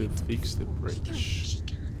 we need to fix the bridge.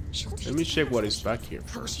 Let me check what is back here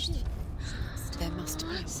first. There must be a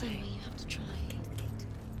way. You have to try.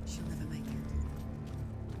 She'll never make it.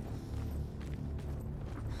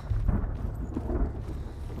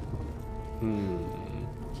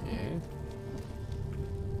 Okay.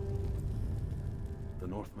 The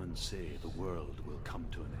Northmen say the world will come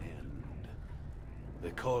to an end. They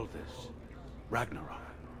call this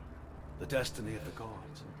Ragnarok, the destiny of the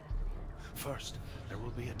gods. First, there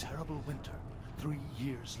will be a terrible winter, 3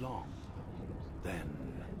 years long. Then,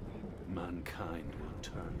 mankind will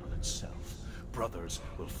turn on itself. Brothers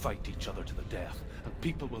will fight each other to the death, and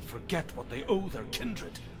people will forget what they owe their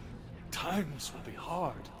kindred. Times will be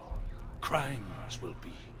hard. Crimes will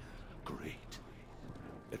be great.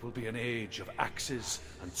 It will be an age of axes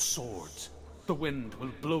and swords. The wind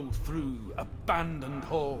will blow through abandoned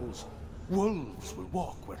halls. Wolves will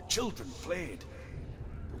walk where children played.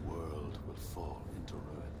 The world will fall into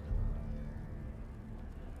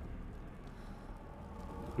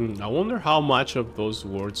ruin. I wonder how much of those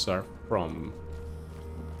words are from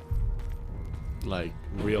like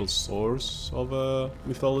real source of a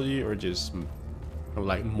mythology or just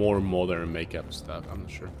like more modern makeup stuff. I'm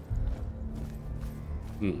not sure.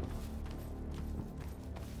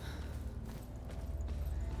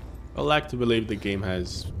 I like to believe the game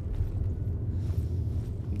has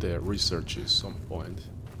the research at some point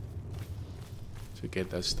to get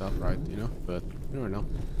that stuff right, you know. But you never know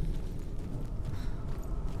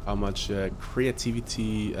how much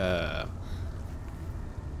creativity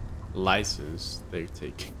license they're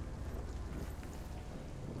taking.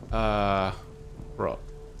 Bro,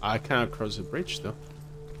 I cannot cross the bridge though,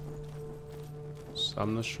 so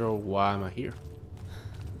I'm not sure why I'm here.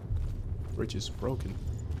 Bridge is broken,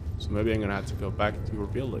 so maybe I'm gonna have to go back to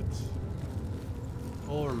rebuild it,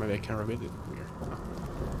 or maybe I can rebuild it from here.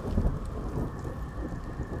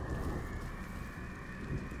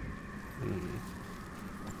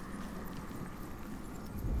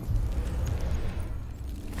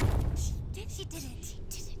 She did it.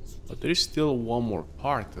 But there is still one more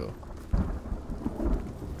part though.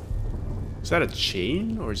 Is that a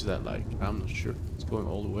chain, or is that like, I'm not sure. It's going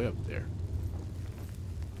all the way up there.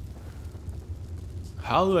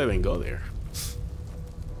 How do I even go there?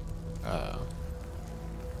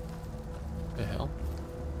 The hell?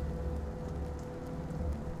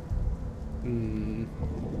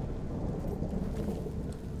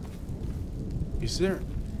 Is there?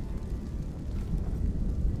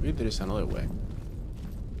 Maybe there is another way.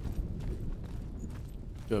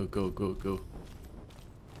 Go, go, go, go.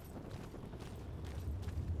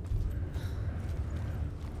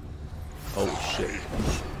 Oh shit.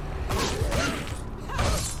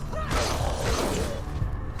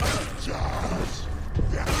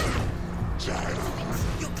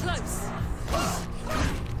 You're close.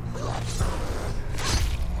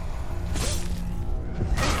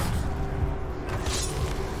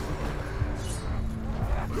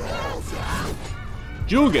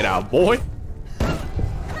 You get out, boy.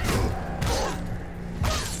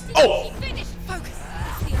 Oh! Finish. Focus.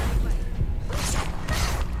 That's the only way.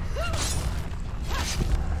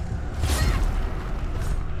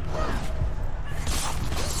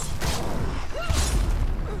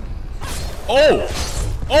 Oh!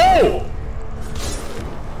 Oh!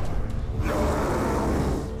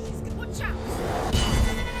 Watch out.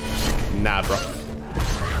 Nah, bro.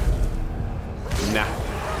 Nah.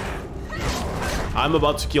 I'm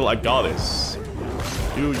about to kill a goddess.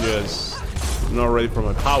 You just not ready for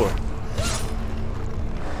my power.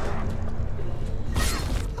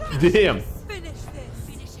 Damn. Finish this.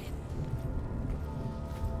 Finish him.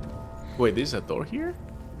 Wait, there's a door here?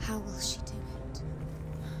 How will she do it?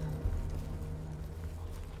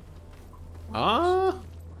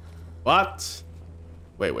 What?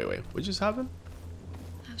 Wait. What just happened?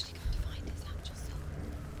 How's she going to find his actual soul?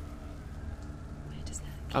 Where does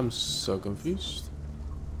that I'm so confused.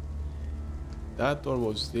 That door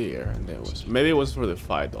was there, and there was... Maybe it was for the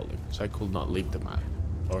fight only, so I could not leave the map.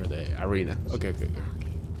 Or the arena. Okay.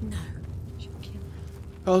 No. She'll kill her.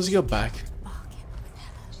 Well, let's go back. Bargain with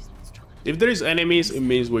Hela. She's not strong enough. If there is enemies, it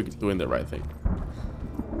means we're doing the right thing.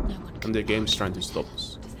 No one can And the game's bargain trying to with stop Hela.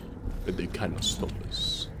 us. Does Hela? But they cannot stop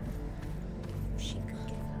us. She could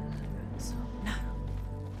give her own soul. No. Her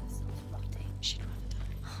soul's rotting. She'd rather die.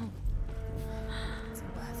 Oh. It's a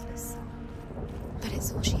worthless soul. But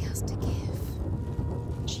it's all she has to give.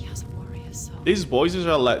 She has a warrior soul. These voices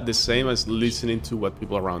are like the same as listening to what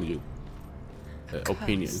people around you A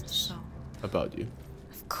opinions cursed soul. about you.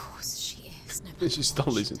 Of course she is. No Just don't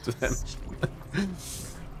listen to them.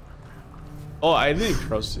 Oh, I didn't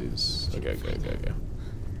cross this. Okay.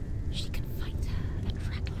 She can fight her at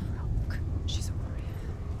Ragnarok. She's a warrior.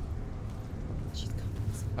 She's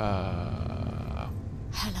coming.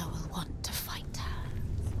 Hela will want to fight her.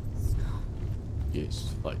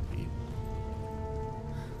 Yes, fight me.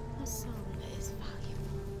 Her soul is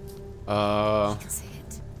valuable. She can see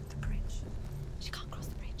it. The bridge. She can't cross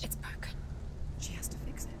the bridge. It's broken. She has to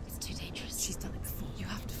fix it. It's too dangerous. She's done it before. You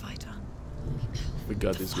have to fight on. We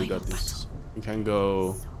got this. We can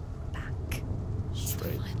go Back.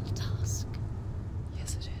 straight. The final task.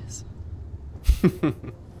 Yes, it is.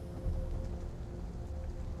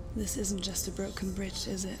 This isn't just a broken bridge,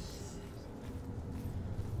 is it?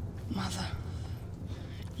 Mother,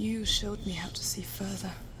 you showed me how to see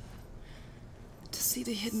further. To see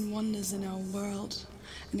the hidden wonders in our world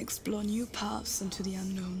and explore new paths into the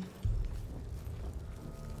unknown.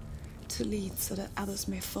 To lead so that others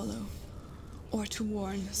may follow, or to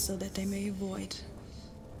warn so that they may avoid.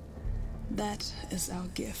 That is our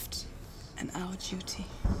gift and our duty.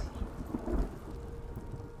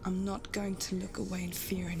 I'm not going to look away in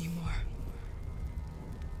fear anymore.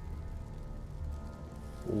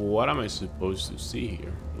 What am I supposed to see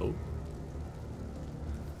here? Oh.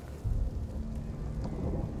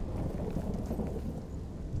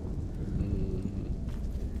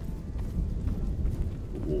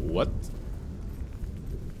 What?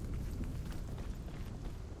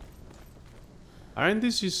 Aren't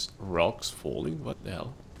this just rocks falling? What the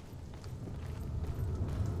hell?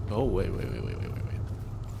 Oh, wait.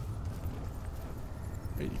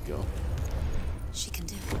 There you go. She can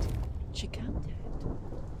do it. She can do it.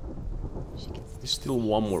 She can There's still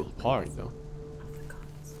one more part, though. of the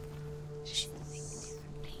gods. She's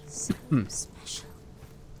so special.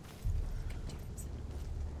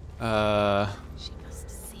 She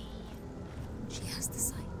must see. She has the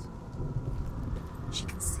sight. She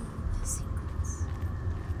can see the secrets.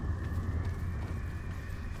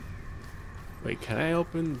 Wait, can I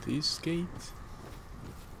open this gate?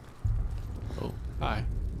 Oh, hi.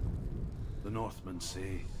 The Northmen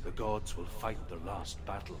say the gods will fight their last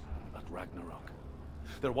battle at Ragnarok.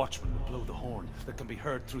 Their watchmen will blow the horn that can be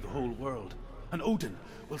heard through the whole world, and Odin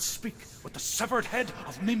will speak with the severed head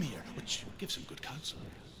of Mimir, which gives him good counsel.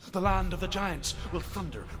 The land of the giants will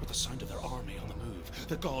thunder with the sound of their army on the move.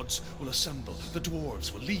 The gods will assemble, the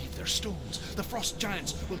dwarves will leave their stones, the frost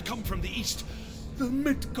giants will come from the east, the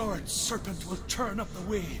Midgard serpent will turn up the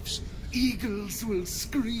waves, eagles will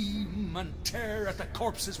scream and tear at the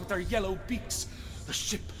corpses with their yellow beaks. The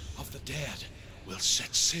ship of the dead will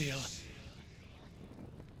set sail.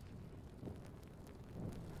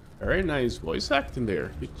 Very nice voice acting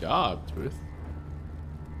there. Good job, Truth.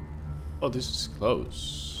 Oh, this is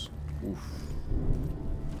close. Oof.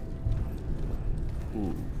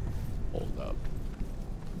 Ooh. Hold up.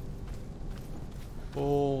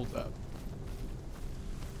 Hold up.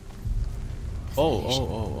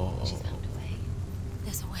 Oh. She found a way.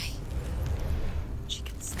 There's a way. She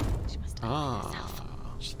can see. She must align herself.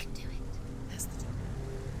 She can do it. There's the door.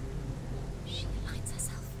 She aligns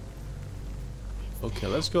herself. Okay,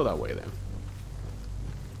 let's go that way then.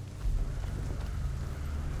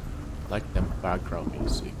 I like the background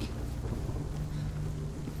music.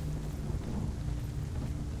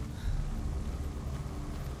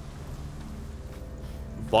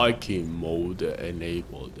 Viking mode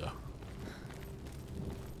enabled.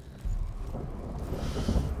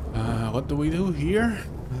 What do we do here?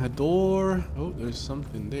 A door. Oh, there's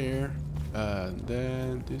something there. And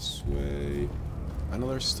then this way.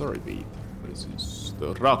 Another story beat. What is this?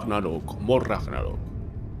 The Ragnarok. More Ragnarok.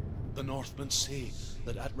 The Northmen say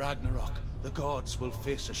that at Ragnarok, the gods will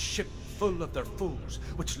face a ship full of their foes,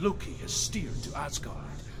 which Loki has steered to Asgard.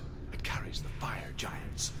 It carries the fire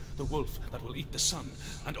giants, the wolf that will eat the sun,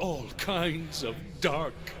 and all kinds of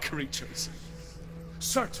dark creatures.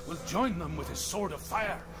 Surt will join them with his sword of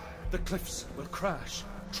fire. The cliffs will crash,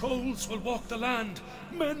 trolls will walk the land,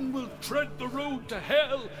 men will tread the road to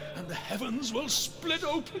hell, and the heavens will split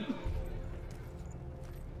open.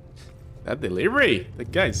 That delivery, the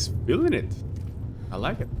guy's feeling it. I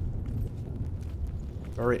like it.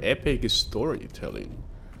 Very epic storytelling.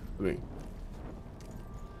 I mean,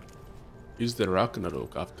 is the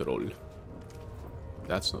Ragnarok after all?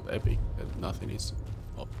 That's not epic. That nothing is.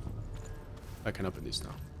 Oh, I can open this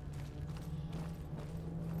now.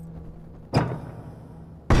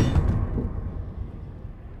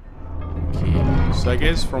 Okay, so I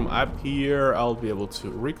guess from up here I'll be able to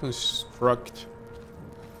reconstruct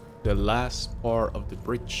the last part of the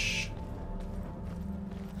bridge.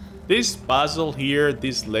 This puzzle here,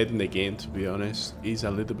 this late in the game, to be honest, is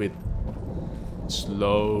a little bit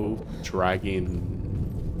slow, dragging.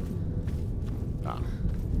 I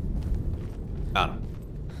don't know.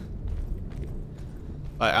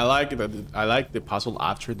 I like that. I like the puzzle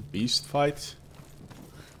after the beast fight,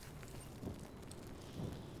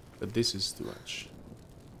 but this is too much.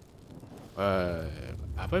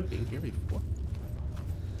 Have I been here before?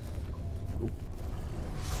 Ooh.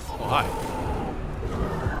 Oh, hi.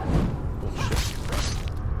 Oh,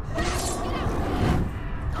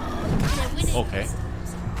 shit. Okay.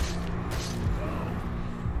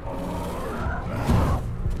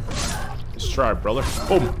 Let's try it, brother.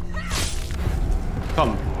 Boom.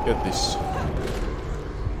 Come, get this.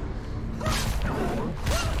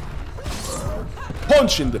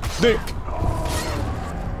 Punch in the dick.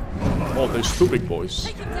 Oh, there's two big boys.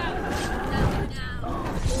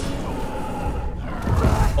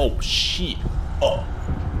 Oh, shit. Oh.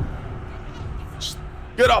 Just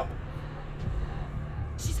get up.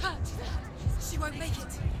 She's hurt. She won't make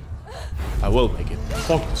it. I will make it.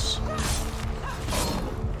 Focus.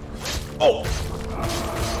 Oh.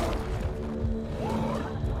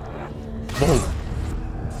 Boom.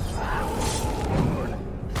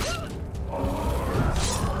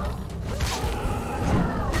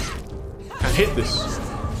 Can't hit this.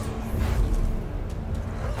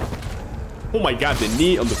 Oh my god, the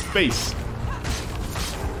knee on the face.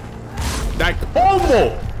 That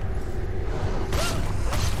combo!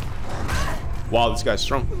 Wow, this guy's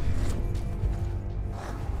strong.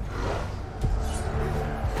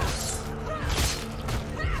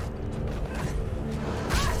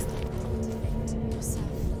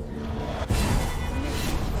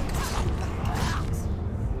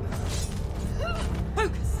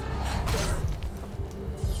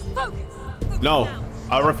 No,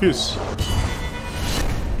 I refuse.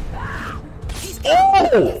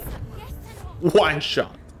 Oh! One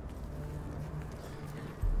shot.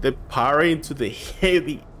 They parry into the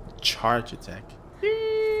heavy charge attack.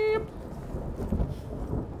 Beep.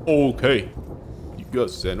 Okay. You go,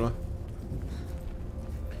 Senua.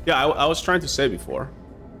 Yeah, I was trying to say before.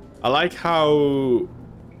 I like how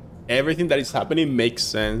everything that is happening makes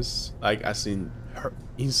sense, like as in her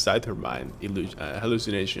inside her mind,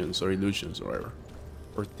 hallucinations or illusions or whatever,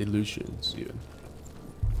 or delusions even.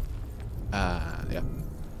 Yeah.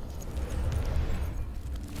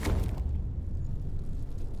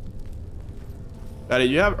 But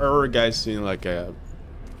you have ever guys seen like a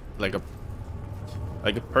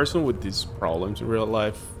person with these problems in real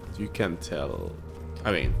life? You can tell.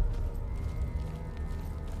 I mean,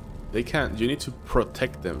 they can't. You need to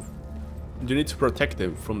protect them. You need to protect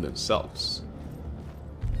them from themselves.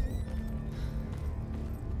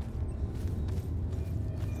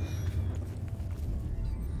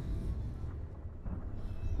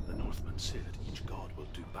 The Northmen say that each god will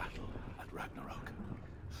do battle at Ragnarok.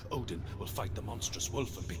 Odin will fight the monstrous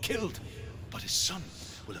wolf and be killed, but his son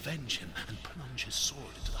will avenge him and plunge his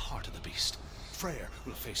sword into the heart of the beast. Freyr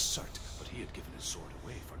will face Surt, but he had given his sword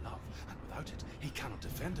away for love, and without it, he cannot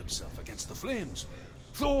defend himself against the flames.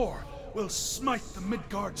 Thor will smite the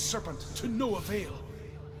Midgard serpent to no avail.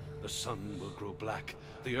 The sun will grow black,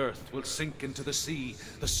 the earth will sink into the sea,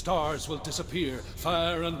 the stars will disappear,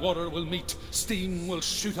 fire and water will meet, steam will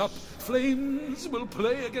shoot up, flames will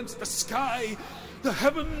play against the sky. The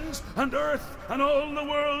heavens and earth and all the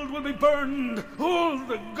world will be burned. All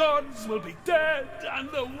the gods will be dead, and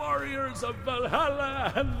the warriors of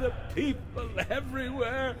Valhalla and the people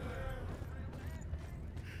everywhere.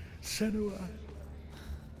 Senua,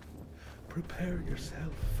 prepare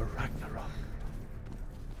yourself for Ragnarok,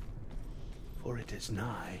 for it is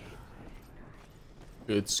nigh.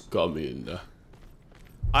 It's coming.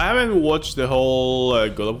 I haven't watched the whole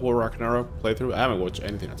God of War Ragnarok playthrough. I haven't watched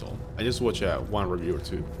anything at all. I just watched one review or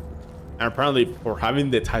two. And apparently for having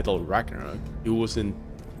the title Ragnarok, it wasn't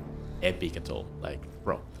epic at all. Like,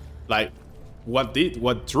 bro. Like, what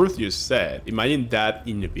Truth just said, imagine that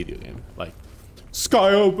in a video game. Like,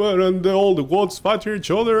 sky open and all the gods fight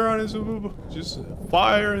each other and it's just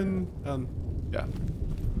fire and yeah.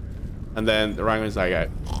 And then the Ragnarok is like,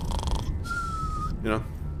 you know.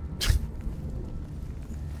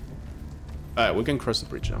 Alright, we can cross the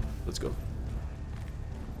bridge now. Let's go.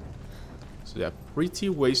 So yeah, pretty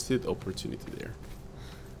wasted opportunity there.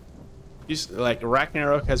 Just like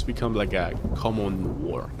Ragnarok has become like a common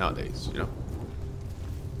war nowadays, you know?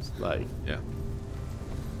 It's like, yeah.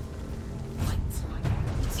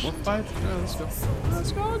 What fight? Yeah, let's go.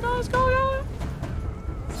 Let's go, let's go.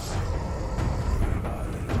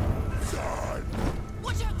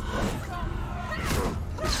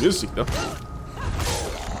 It's music though.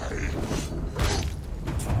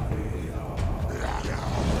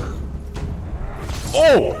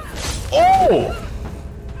 Oh! Oh!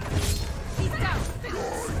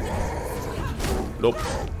 Nope.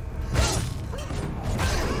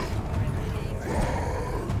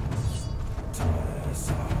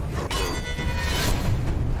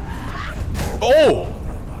 Oh!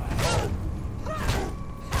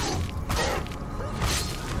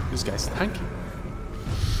 This guy's tanky.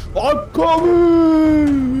 I'm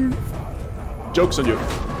coming! Joke's on you.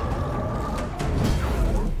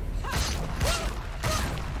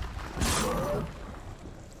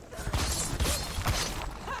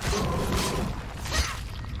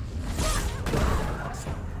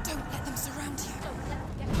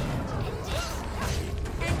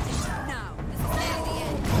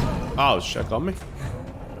 Oh, shit, got me.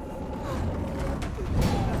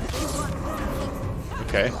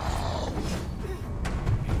 Okay.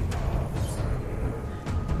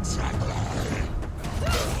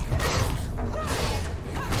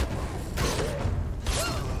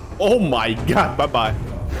 Oh my god, bye-bye.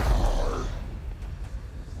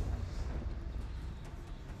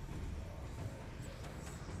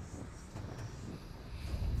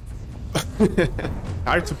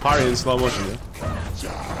 Hard to parry in slow motion, yeah?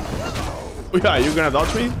 Oh yeah, you're gonna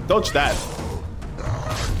dodge me? Dodge that.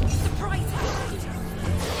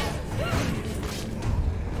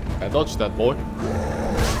 I dodged that, boy.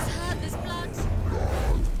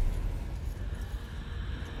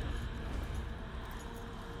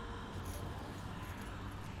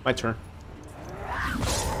 My turn.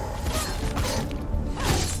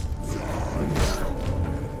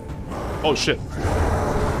 Oh shit.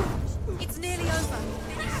 It's nearly over.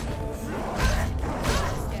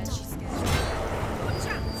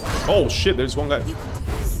 Oh shit, there's one guy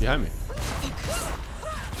behind me.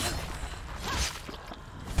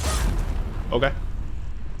 Okay.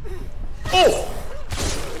 Oh!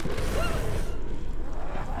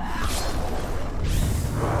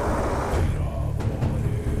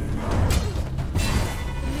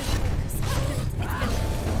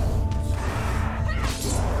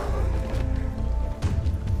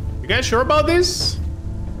 You guys sure about this?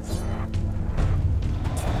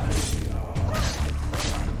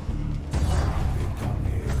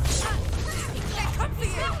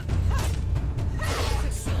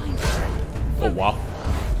 Oh wow.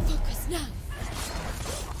 Focus now.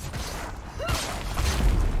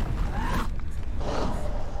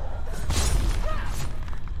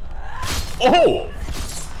 Oh!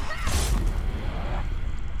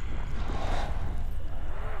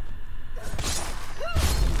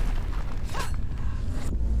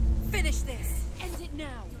 Finish this. End it now.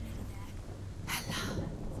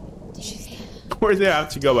 Where do I have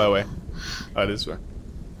to go, by the way? Oh, this way.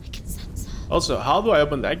 I can sense her. Also, how do I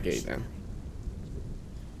open that gate then?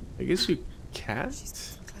 I guess you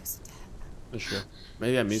can't? Not sure.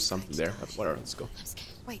 Maybe I missed something there, but whatever, let's go.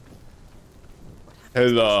 Wait.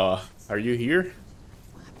 Hello, are you here?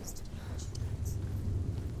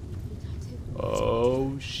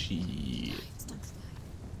 Oh, shit.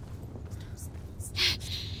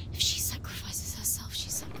 If she sacrifices herself, she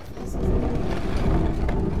sacrifices.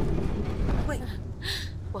 Wait.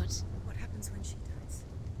 What? What happens when she dies?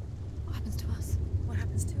 What happens to us? What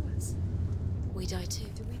happens to us? We die too.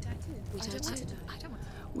 Do we die too? We I die don't want too. to die. I don't want to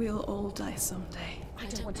die. We'll all die someday. I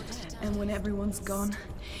don't want to die. And when everyone's gone,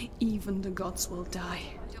 even the gods will die.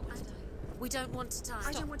 We don't want to die.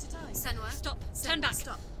 I don't want to die. Senua, stop. Turn Senua, back.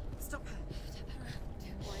 Stop. Stop her.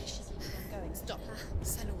 Why is she going? Stop.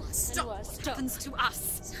 Senua, stop. Senua, What stop. happens to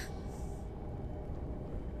us?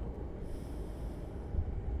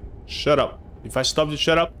 Shut up. If I stop you,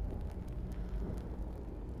 shut up.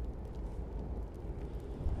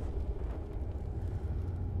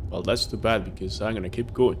 Well, that's too bad because I'm gonna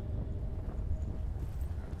keep going.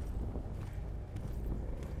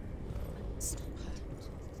 Stop her.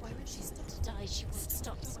 Why would she stop to die? She won't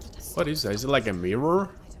stop. What is that? Is it like a mirror?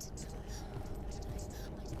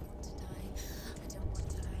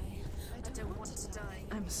 I don't want to die.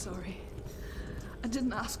 I'm sorry. I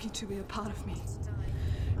didn't ask you to be a part of me.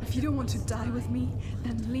 If you don't want to die with me,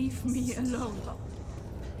 then leave me alone.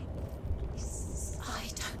 I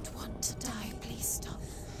don't want to die. Please stop.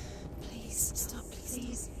 Please stop.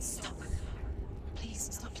 Please stop. Please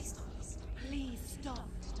stop. Please stop. Please stop.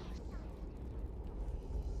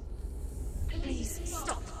 Please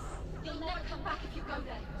stop. You'll never come back if you go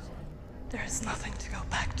there. There is nothing to go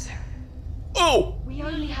back to. Oh! We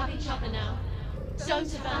only have each other now.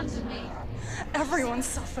 Don't abandon me. Everyone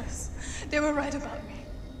suffers. They were right about me.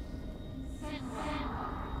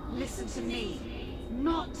 Listen to me.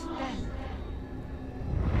 Not them.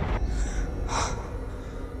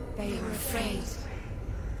 They were afraid.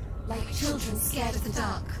 Like children scared of the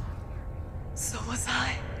dark. So was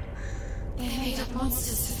I. They made up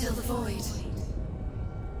monsters to fill the void.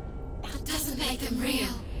 That doesn't make them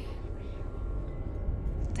real.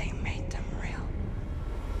 They made them real.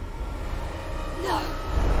 No!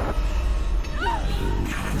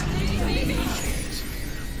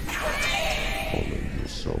 Follow your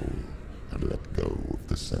soul and let go of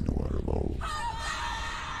the Senua of old.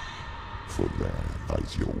 For there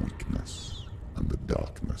lies your weakness, and the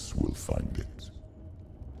darkness will find it.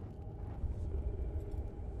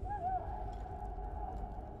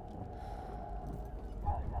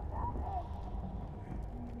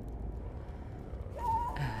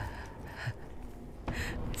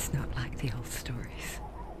 It's not like the old stories,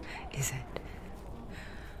 is it?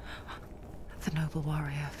 The noble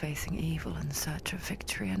warrior facing evil in search of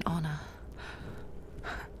victory and honor.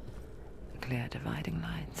 Clear dividing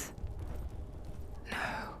lines. No.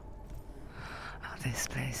 Oh, this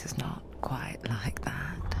place is not quite like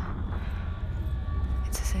that.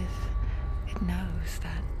 It's as if it knows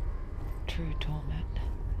that true torment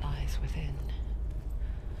lies within.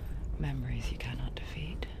 Memories you cannot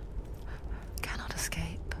defeat, cannot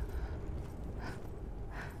escape.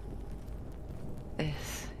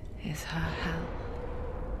 This is her hell.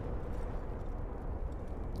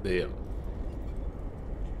 Damn.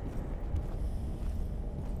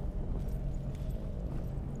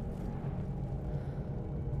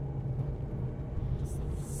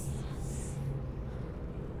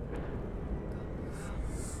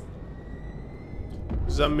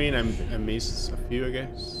 Does that mean I missed a few, I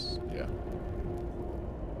guess? Yeah.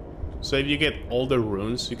 So if you get all the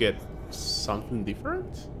runes, you get something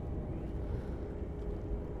different?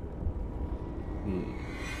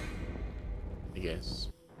 I guess.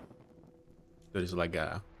 There's like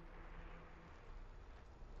a...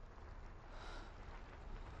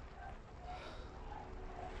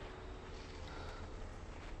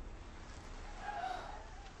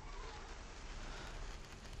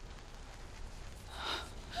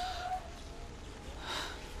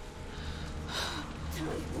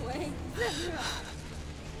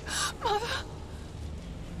 Mother.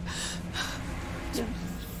 Don't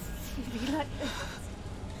be like this.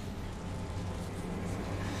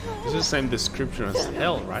 It's the same description as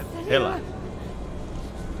hell, right? Hella.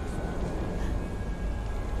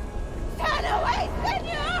 Turn away,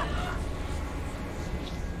 Senua!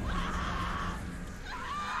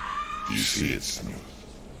 Do you see it, Senua?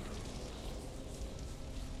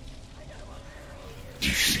 Do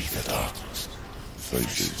you see the darkness?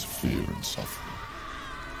 Faces fear and suffering.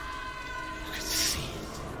 I can see it.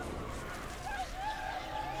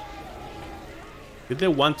 Did they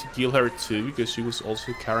want to kill her too because she was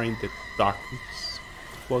also carrying the darkness,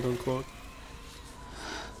 quote unquote?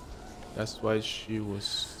 That's why she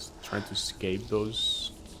was trying to escape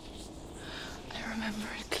those. I remember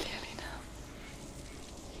it clearly now.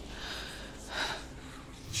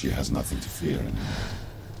 She has nothing to fear anymore.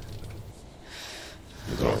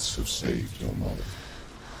 The gods have saved your mother.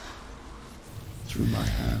 Through my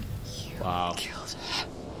hand. Wow. Killed her.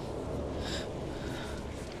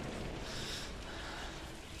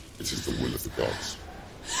 It is the will of the gods.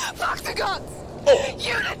 Fuck the gods! Oh.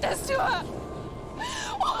 You did this to her!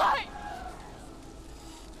 Why?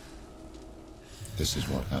 This is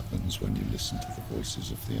what happens when you listen to the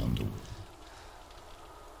voices of the underworld.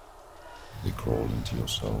 They crawl into your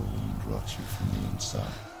soul and rot you from the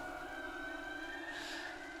inside.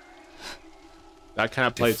 That kind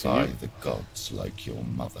of plays to Defy you. the gods like your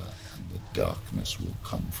mother, and the darkness will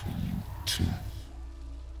come for you too.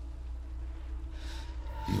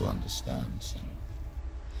 You understand, Senua?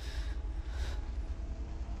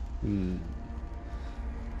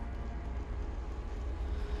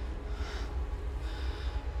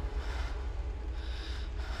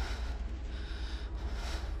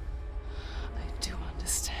 I do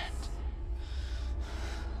understand.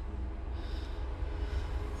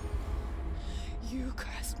 You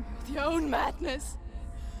cursed me with your own madness.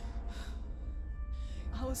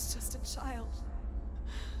 I was just a child.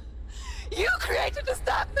 You created this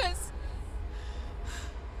darkness!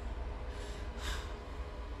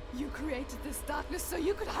 You created this darkness so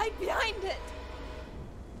you could hide behind it!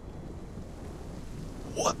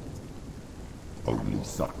 What? Only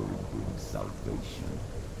suffering brings salvation.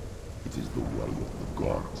 It is the way of the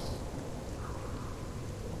gods.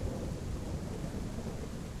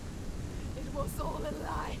 It was all a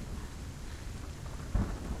lie.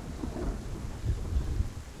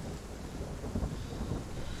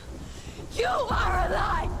 You are a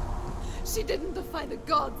lie! She didn't defy the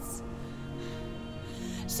gods.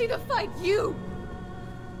 She defied you.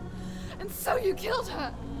 And so you killed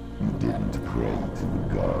her. You didn't pray to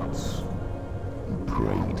the gods. You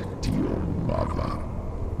prayed to your mother.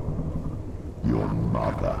 Your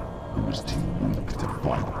mother, who was too weak to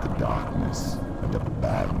fight the darkness and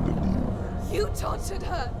abandoned you. You tortured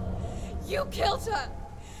her. You killed her.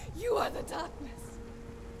 You are the darkness.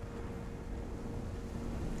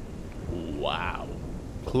 Wow.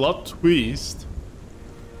 Plot twist.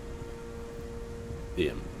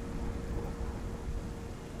 Damn.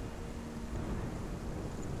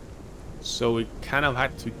 So we kind of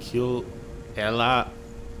had to kill Ella,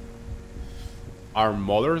 our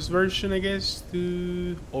mother's version, I guess,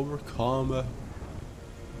 to overcome.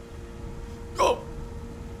 Go!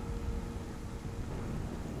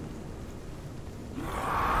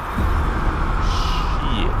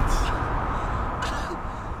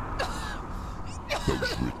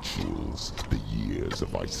 Those rituals, the years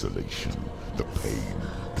of isolation, the pain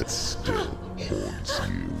that still haunts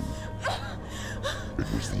you. It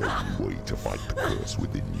was the only way to fight the curse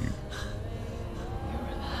within you. You're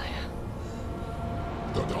a liar.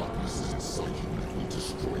 The darkness is inside you and it will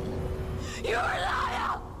destroy you. You're a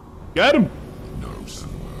liar! Get him! No,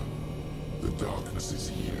 Senua. The darkness is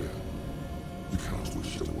here. You cannot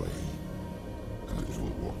wish it away. And it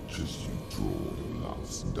will watch as you draw your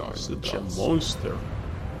last dying Such a gasp. monster.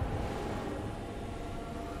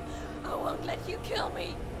 I won't let you kill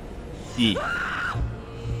me. Yeah.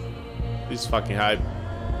 This fucking hype.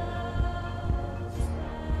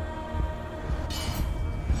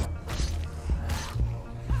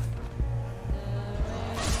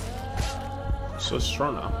 So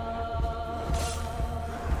strong now.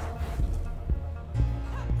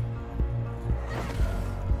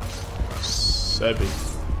 Sebi.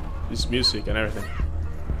 This music and everything.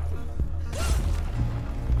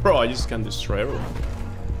 Bro, I just can destroy everyone.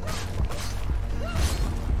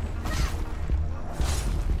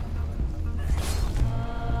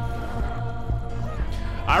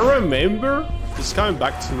 I remember, it's coming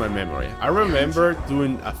back to my memory. I remember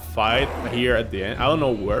doing a fight here at the end. I don't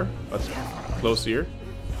know where, but close here.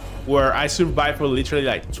 Where I survived for literally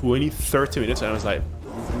like 20-30 minutes and I was like,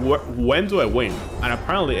 when do I win? And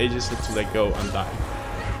apparently I just had to let go and die.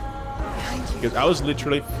 Because I was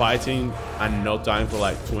literally fighting and not dying for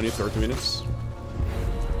like 20-30 minutes.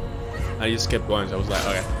 I just kept going, so I was like,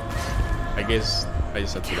 okay, I guess I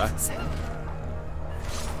just had to die.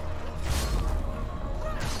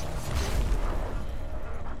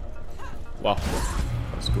 Wow,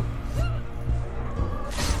 that's cool.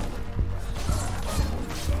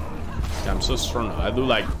 Yeah, I'm so strong. I do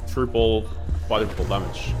like triple, quadruple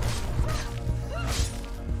damage.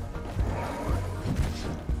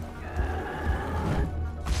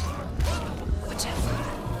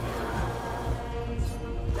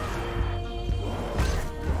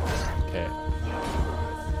 Okay.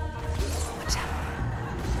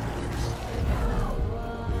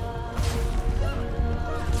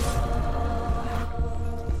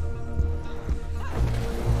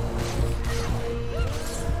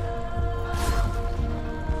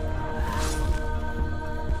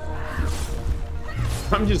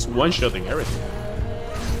 I'm just one-shotting everything.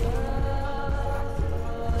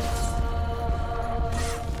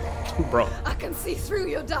 Bro. I can see through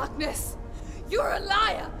your darkness. You're a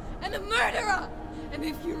liar and a murderer. And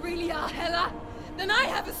if you really are Hela, then I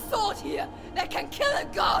have a sword here that can kill a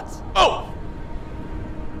god. Oh!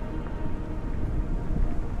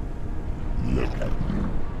 Look at you.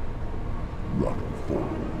 Running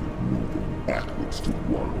forward, moving backwards to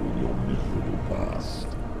wallow your miserable past.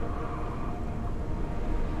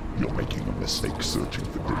 You're making a mistake searching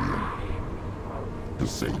for Dillion. The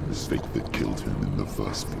same mistake that killed him in the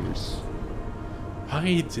first place. How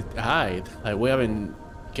did it die? Like, we haven't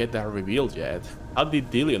get that revealed yet. How did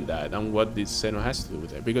Dillion die, and what did Senua has to do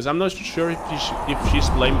with it? Because I'm not sure if she's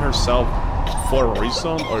blaming herself for a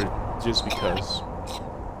reason or just because.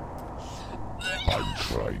 I'm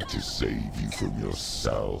trying to save you from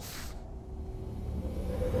yourself.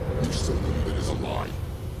 You saw them, it is a lie.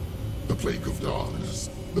 The plague of darkness,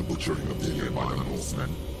 the butchering of Dillion by the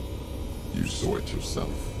Northmen. You saw it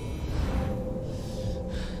yourself.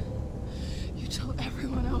 You told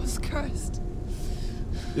everyone I was cursed.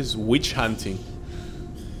 This is witch hunting.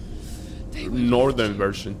 Northern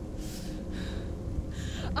version.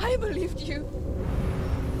 I believed you.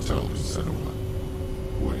 Tell me, Senua,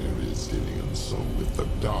 where is Dillion's soul if the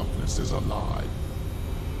darkness is alive?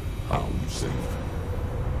 How you save him?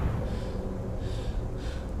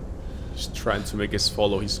 He's trying to make us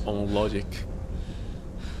follow his own logic.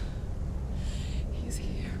 He's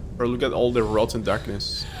here. Or look at all the rotten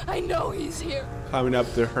darkness. I know he's here. Coming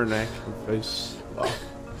up to her neck and face. Wow.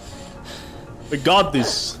 We got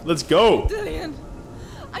this. Let's go. Dillion,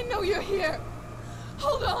 I know you're here.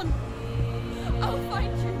 Hold on. I'll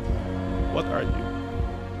find you. What are you?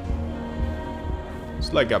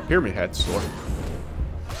 It's like a pyramid head sword.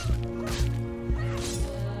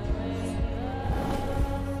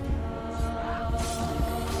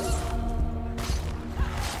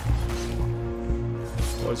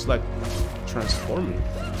 Oh, it's like transforming.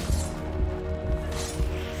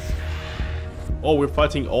 Oh, we're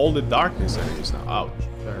fighting all the darkness enemies now. Ouch,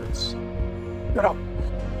 that hurts. Get up!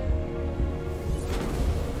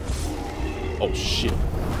 Oh shit.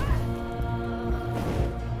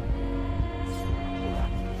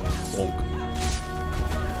 Bonk.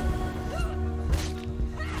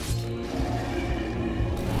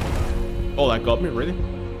 Oh, that got me, really?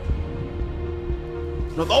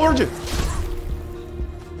 Not the origin!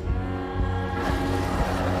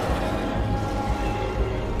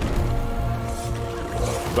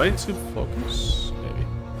 Do I need to focus? Maybe.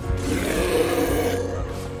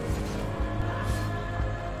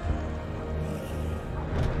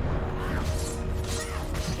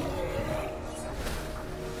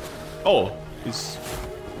 Oh, is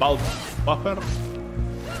Buffer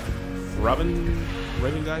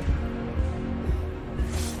Raven guy?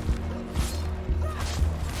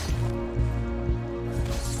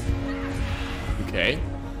 Okay.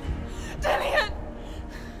 Dillion!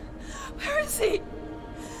 Where is he?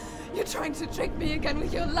 You're trying to trick me again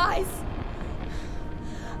with your lies.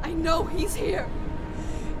 I know he's here.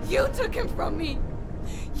 You took him from me.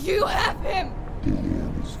 You have him.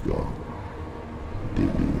 Dillion is gone.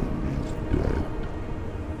 Dillion is dead.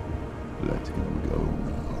 Let him go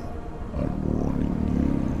now. I'm warning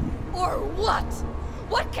you. Or what?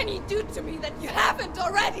 What can he do to me that you haven't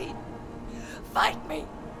already? Fight me.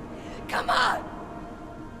 Come on.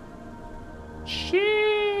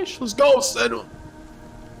 Sheesh, let's go, Senua.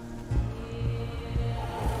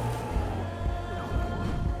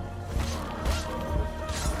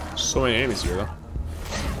 So many enemies here, though.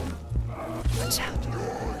 Watch out.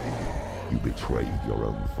 You betrayed your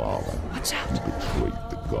own father. Watch out. You betrayed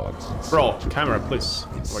the gods. Bro, camera, please.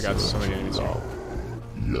 Oh my god, so many enemies here.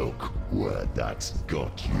 Look where that's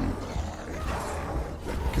got you.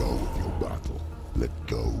 Let go of your battle. Let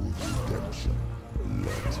go of redemption.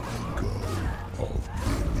 Let go of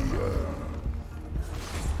Gilead.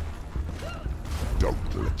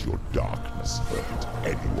 Don't let your darkness hurt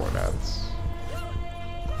anyone else.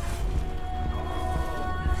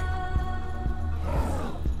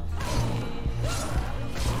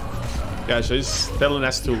 Yeah, so he's telling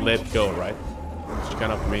us to let go, right? Which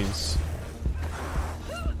kind of means...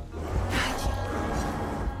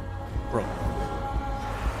 Bro.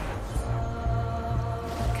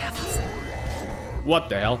 What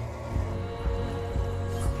the hell?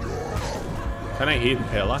 Can I hit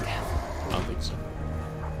Hela? I don't think so.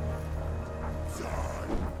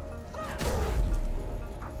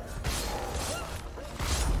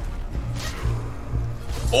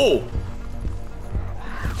 Oh!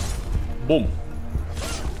 Boom.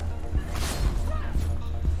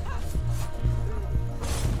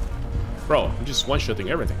 Bro, I'm just one-shotting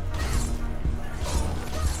everything.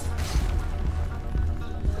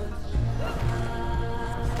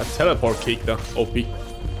 A teleport kick though, OP.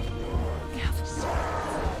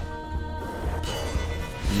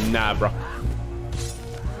 Nah, bro.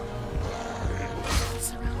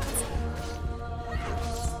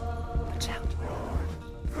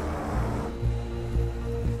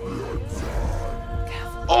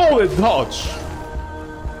 Oh, the dodge!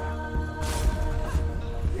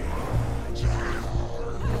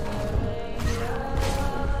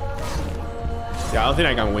 Yeah, I don't think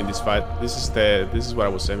I can win this fight. This is what I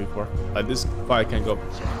was saying before. Like this fight can go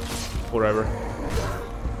forever.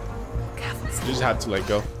 You just have to let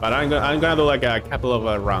go. But I'm gonna do like a couple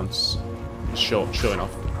of rounds, showing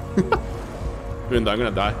off. Even though I'm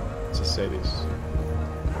gonna die. Let's just say this.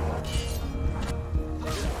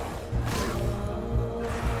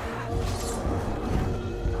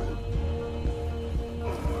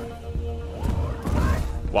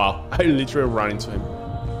 Wow, I literally ran into him.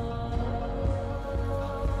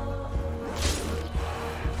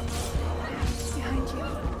 Behind you.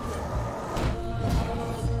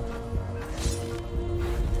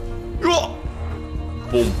 Oh!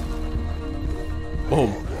 Boom.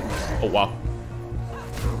 Boom. Oh, wow.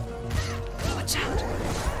 Watch out.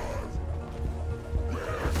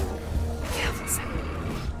 Careful, Sam.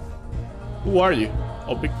 Who are you?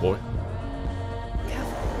 Oh, big boy.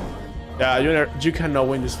 Yeah, you cannot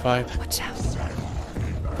win this fight. Watch out.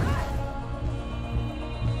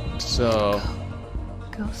 So...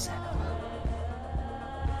 Go, Senua.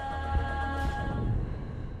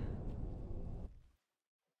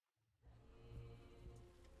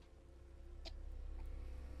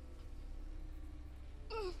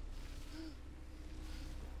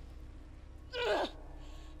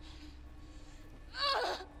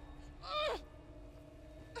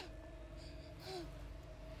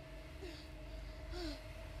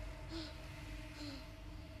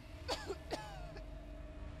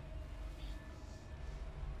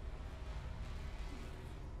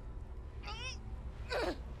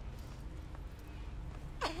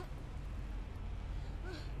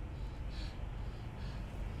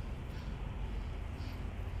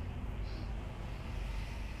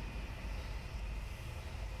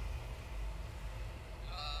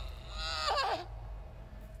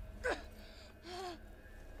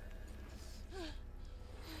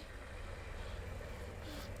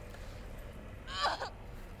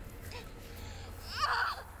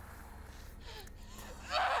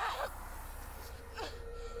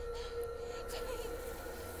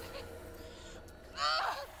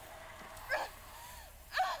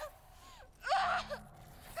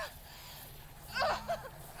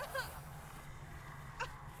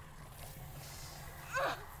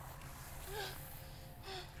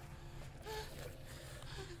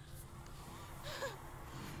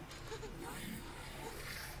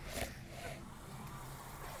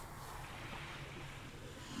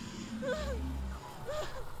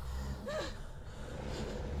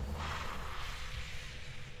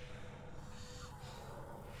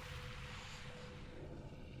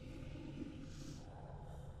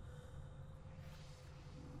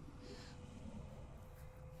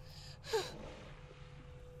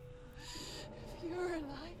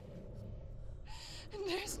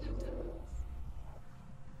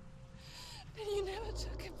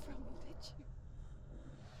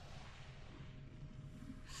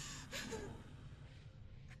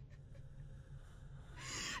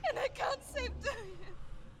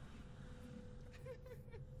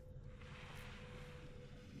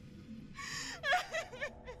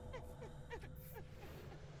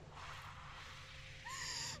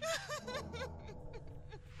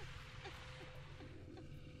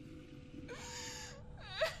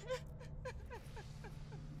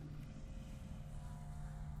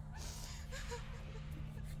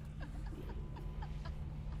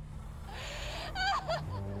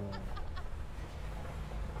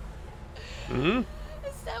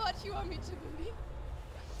 Is that what you want me to believe?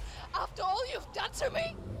 After all you've done to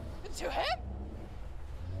me? And to him?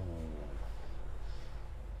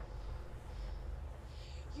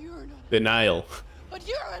 You're not Denial. but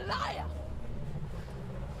you're a liar!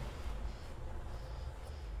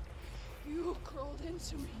 You crawled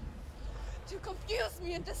into me to confuse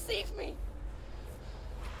me and deceive me.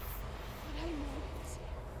 But I know it.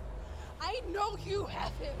 I know you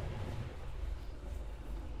have him.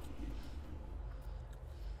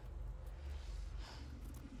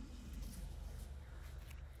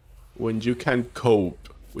 When you can't cope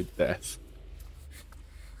with death.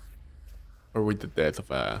 Or with the death of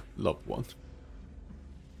a loved one.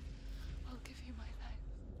 I'll give you my life.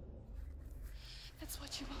 That's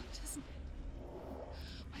what you want, isn't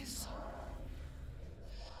it? My soul.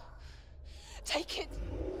 Take it.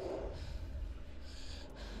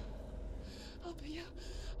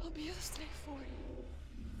 I'll be a slave for you.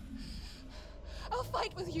 I'll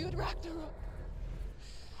fight with you at Ragnarok.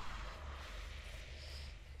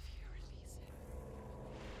 If you release it.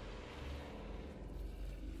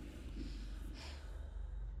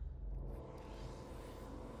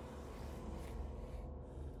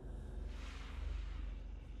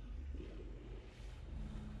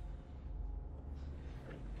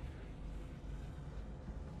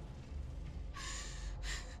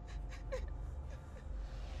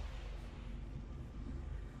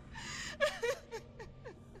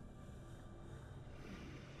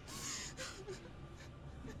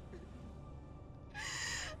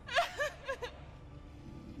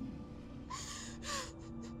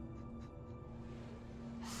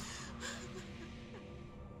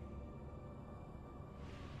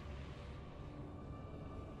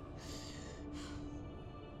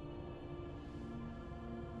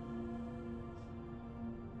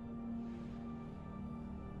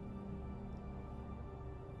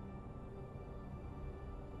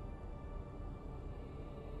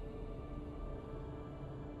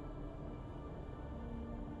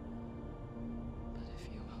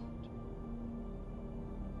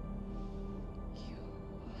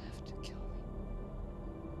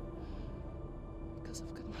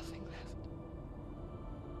 I've got nothing left.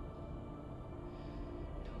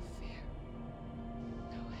 No fear.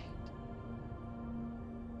 No hate.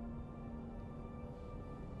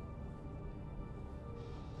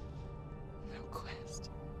 No quest.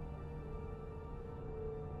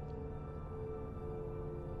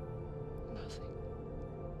 Nothing.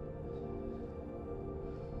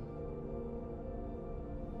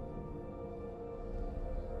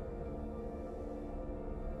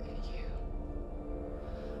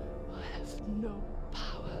 No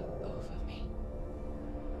power over me.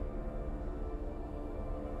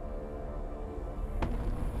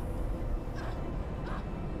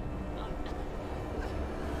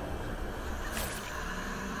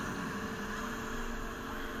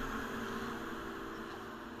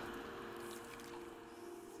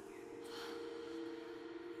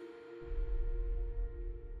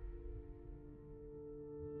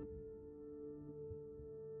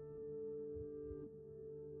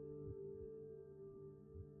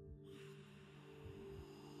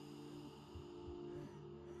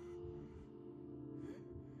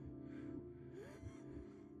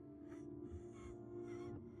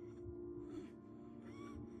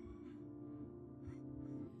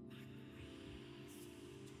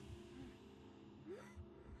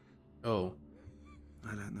 Oh.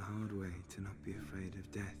 I learned the hard way to not be afraid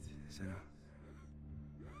of death, Senua.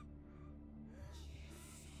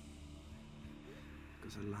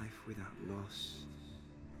 Because a life without loss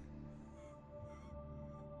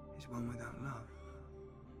is one without love.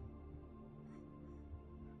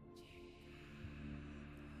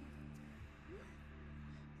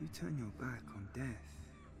 You turn your back on death,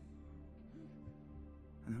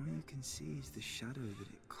 and all you can see is the shadow that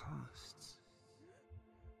it casts.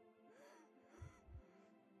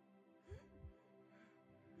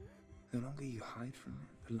 The longer you hide from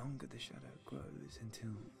it, the longer the shadow grows until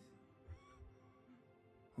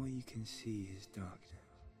all you can see is darkness.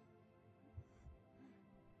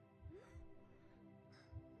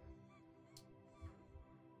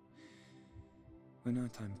 When our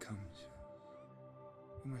time comes,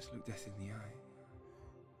 we must look death in the eye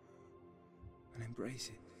and embrace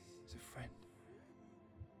it as a friend.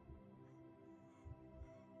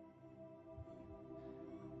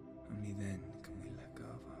 Only then can we let go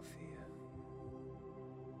of our fear.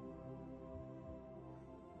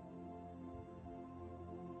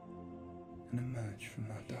 And emerge from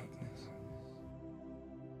our darkness.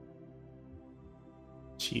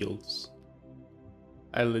 Shields.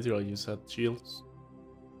 I literally just said shields.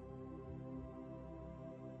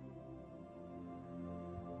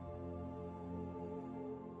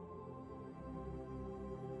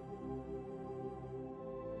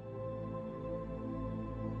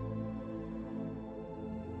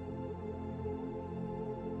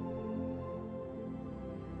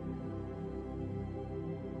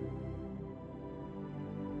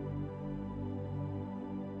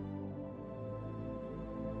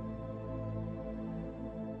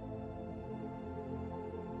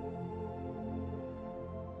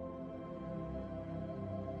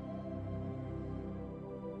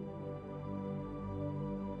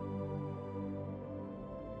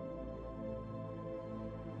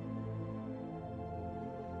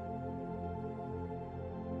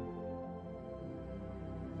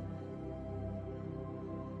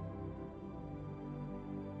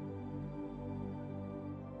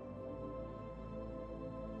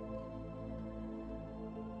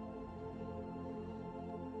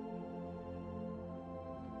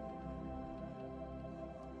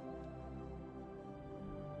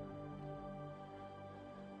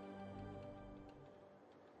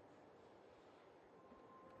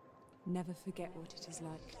 Never forget what it is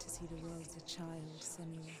like to see the world as a child,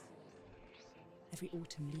 Senua. Every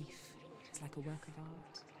autumn leaf is like a work of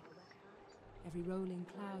art. Every rolling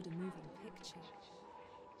cloud a moving picture.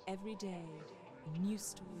 Every day a new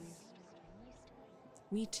story.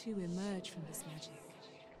 We too emerge from this magic,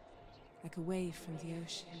 like a wave from the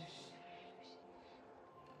ocean,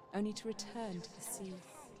 only to return to the sea.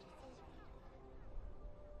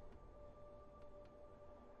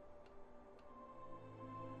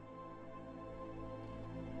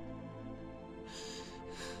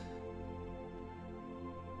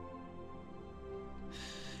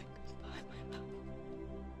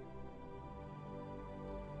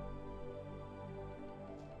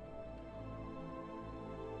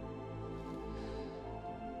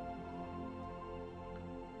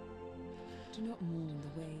 Do not mourn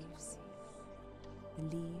the waves, the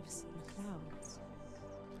leaves, and the clouds.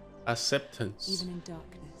 Acceptance. Even in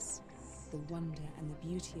darkness, the wonder and the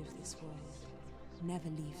beauty of this world never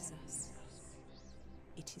leaves us.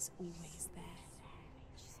 It is always there,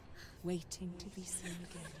 waiting to be seen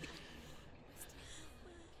again.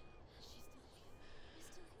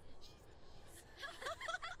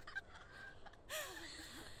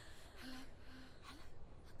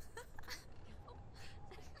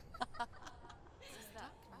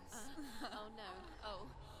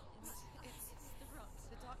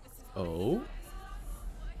 Oh.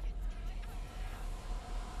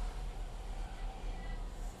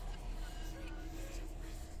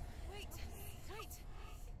 Wait.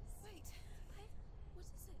 What is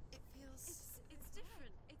it? It feels... It's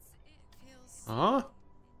different. It feels... Huh?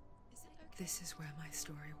 This is where my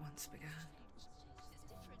story once began.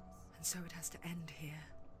 And so it has to end here.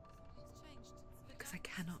 Because I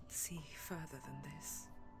cannot see further than this.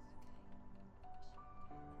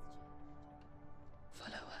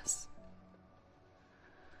 Follow us.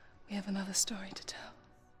 We have another story to tell.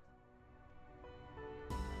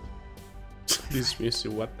 This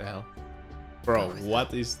music, what the hell? Bro,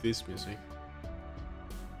 what is this music?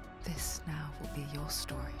 This now will be your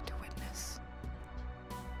story to witness.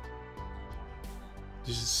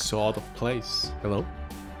 This is so out of place. Hello?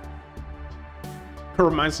 It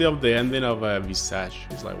reminds me of the ending of Visage.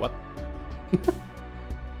 It's like, what?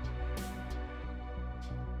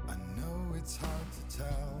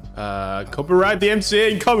 Copyright the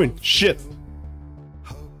MCA incoming. Shit.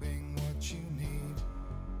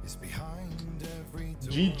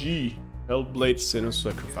 GG. Hellblade Senua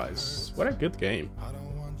Sacrifice. What a good game.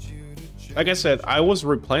 Like I said, I was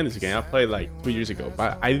replaying this game. I played like 2 years ago,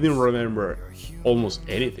 but I didn't remember almost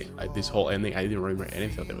anything. Like this whole ending, I didn't remember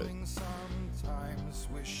anything of it.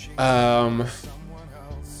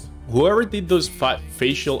 Whoever did those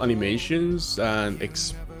facial animations and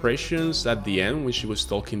expressions at the end when she was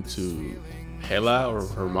talking to Hela or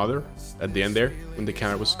her mother at the end there, when the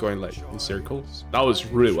camera was going like in circles, that was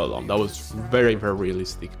really well done. That was very, very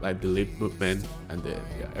realistic. Like the lip movement and the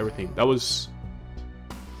everything. That was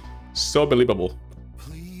so believable.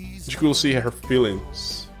 You could see her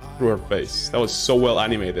feelings through her face. That was so well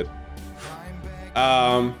animated.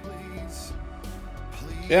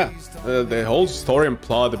 Yeah, the whole story and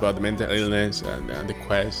plot about the mental illness and the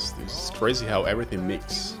quest is crazy how everything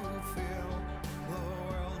mixes.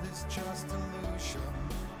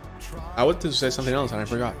 I wanted to say something else and I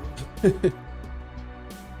forgot.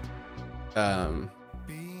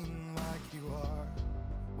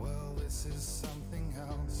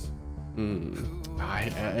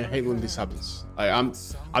 I hate when this happens.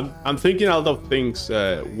 I'm thinking a lot of things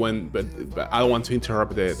but I don't want to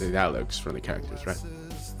interrupt the dialogues from the characters, right?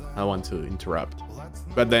 I want to interrupt,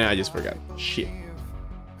 but then I just forgot. Shit. I'm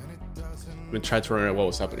gonna try to remember what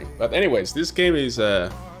was happening. But anyways, this game is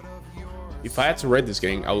if I had to rate this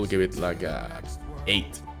game, I would give it like a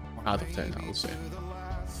 8 out of 10. I would say.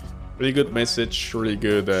 Really good message, really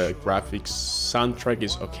good graphics. Soundtrack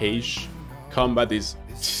is okayish. Combat is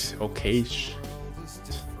okayish.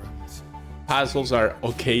 Puzzles are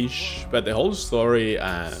okayish, but the whole story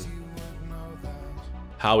and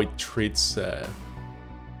how it treats the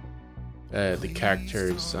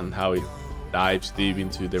characters and how it dives deep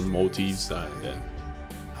into their motives and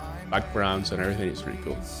backgrounds and everything is really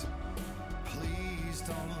cool.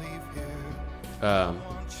 I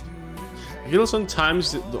feel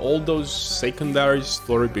sometimes all those secondary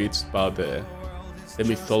story bits about the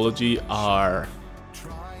mythology are...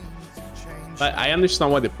 I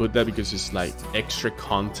understand why they put that, because it's like extra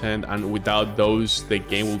content, and without those the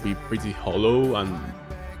game will be pretty hollow, and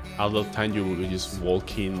a lot of time you will be just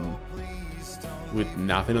walking with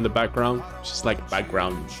nothing on the background. It's just like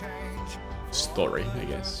background story, I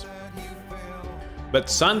guess. But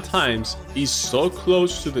sometimes it's so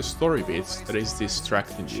close to the story bits that it's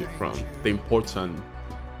distracting you from the important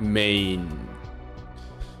main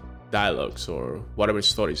dialogues or whatever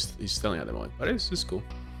story he's telling at the moment. But it's cool.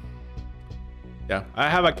 Yeah, I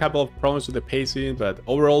have a couple of problems with the pacing, but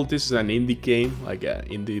overall this is an indie game, like an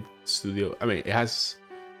indie studio. I mean,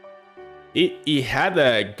 it had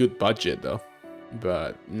a good budget though,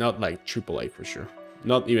 but not like AAA for sure.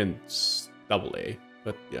 Not even AA,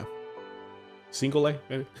 but yeah. Single A,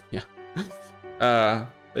 maybe? Yeah. But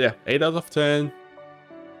yeah, 8 out of 10.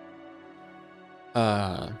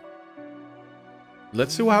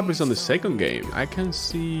 Let's see what happens on the second game. I can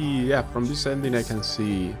see, yeah, from this ending I can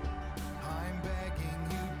see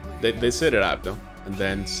they set it up though, and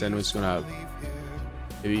then Senua is gonna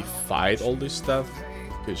maybe fight all this stuff,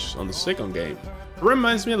 because on the second game it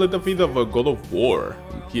reminds me a little bit of a God of War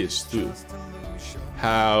in PS2.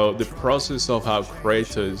 How the process of how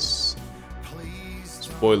Kratos,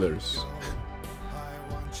 spoilers,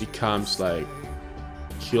 becomes like,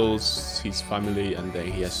 kills his family and then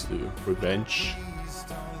he has to revenge,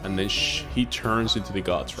 and then he turns into the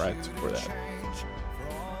gods, right, for that.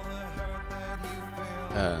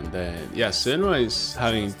 And then yeah, Senua is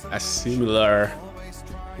having a similar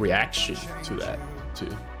reaction to that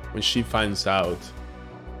too, when she finds out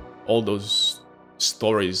all those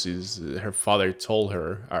stories her father told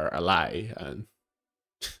her are a lie and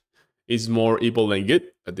is more evil than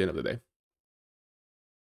good at the end of the day.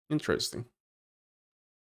 Interesting.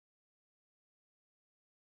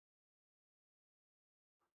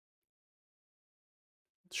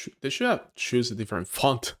 They should have choose a different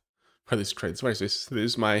font for this credits. What is this?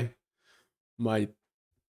 This is my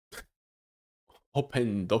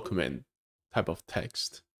open document type of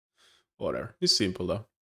text. Whatever. It's simple though.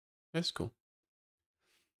 That's cool.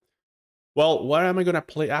 Well, what am I gonna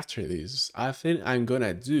play after this? I think I'm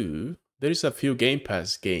gonna do. There's a few Game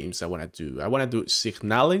Pass games I wanna do. I wanna do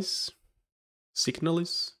Signalis.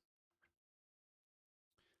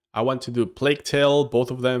 I want to do Plague Tale,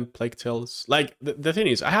 both of them, Plague Tales. Like, the thing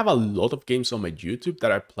is, I have a lot of games on my YouTube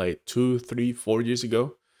that I played 2, 3, 4 years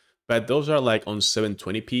ago. But those are like on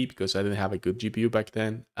 720p because I didn't have a good GPU back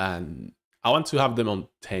then. And I want to have them on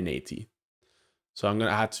 1080. So I'm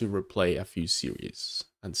going to have to replay a few series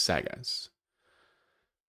and sagas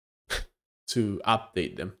to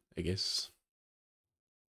update them, I guess.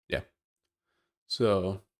 Yeah.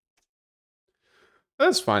 So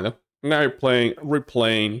that's fine though. Now you're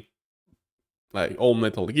replaying like all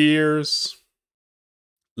Metal Gears.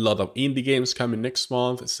 A lot of indie games coming next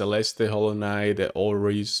month. Celeste, Hollow Knight, the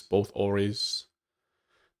Oris, both Oris,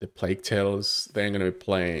 the Plague Tales. They're gonna be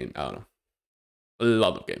playing, I don't know, a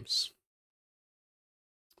lot of games.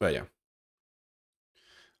 But yeah.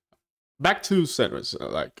 Back to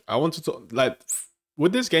Senua. Like, I want to talk, like,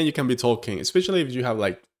 with this game you can be talking, especially if you have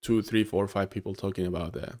like 2, 3, 4, 5 people talking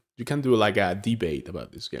about that. You can do like a debate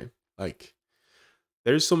about this game. Like,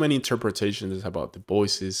 there's so many interpretations about the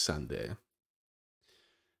voices and the,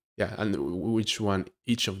 yeah, and which one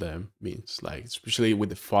each of them means. Like, especially with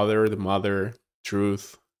the father, the mother,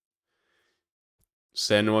 truth.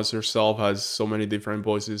 Senua herself has so many different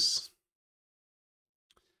voices.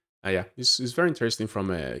 Yeah, it's very interesting from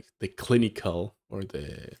the clinical or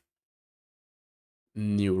the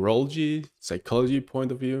neurology, psychology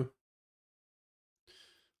point of view.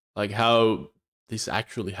 Like how this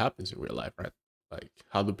actually happens in real life, right? Like,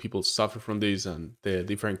 how do people suffer from this and the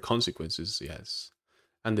different consequences it has,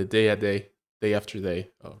 and the day after day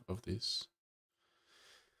of this.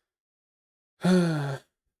 If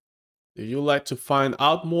you like to find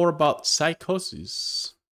out more about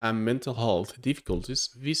psychosis and mental health difficulties,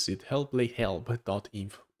 visit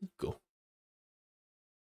hellbladehelp.info. Go.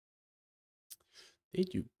 There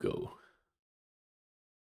you go.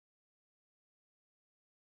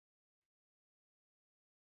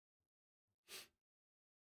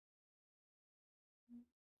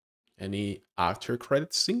 Any after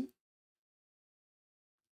credits scene?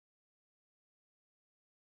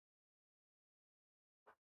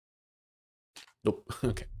 Nope.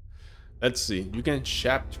 Okay. Let's see. You can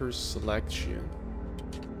chapter selection.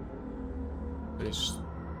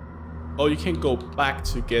 Oh, you can go back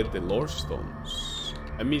to get the lore stones.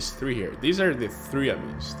 I missed 3 here. These are the 3 I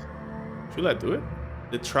missed. Should I do it?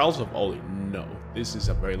 The Trials of Ollie. No. This is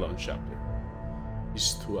a very long chapter.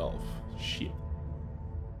 It's 12. Shit.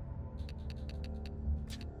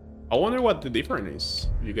 I wonder what the difference is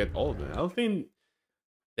if you get all of them. I don't think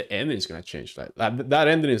the ending is gonna change. That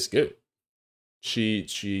ending is good.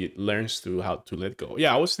 She learns how to let go.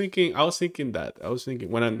 Yeah, I was thinking that. I was thinking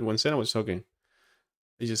when Senna was talking,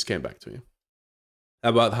 it just came back to me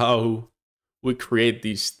about how we create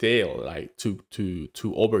this tale like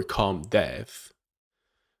to overcome death,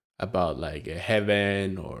 about like a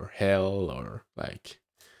heaven or hell, or like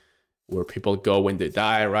where people go when they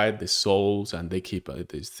die, right? The souls, and they keep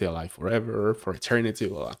they stay alive forever, for eternity,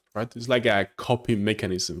 blah, blah, right? It's like a coping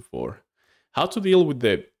mechanism for how to deal with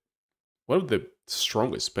the one of the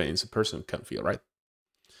strongest pains a person can feel, right?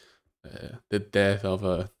 The death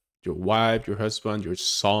of your wife, your husband, your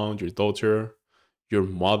son, your daughter, your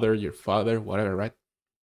mother, your father, whatever, right?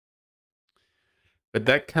 But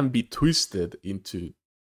that can be twisted into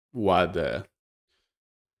what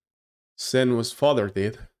Senua's father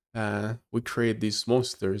did. We create these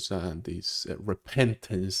monsters and these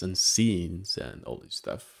repentance and scenes and all this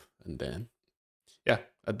stuff. And then, yeah,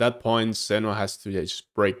 at that point, Senua has to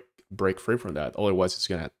just break free from that. Otherwise, it's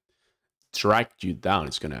gonna drag you down.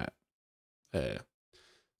 It's gonna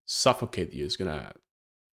suffocate you. It's gonna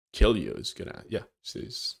kill you. It's gonna, yeah,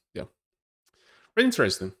 yeah, very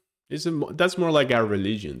interesting. That's more like a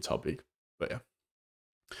religion topic, but yeah.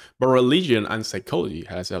 But religion and psychology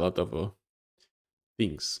has a lot of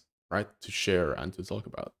things, right, to share and to talk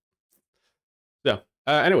about. Yeah.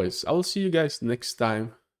 Anyways, I will see you guys next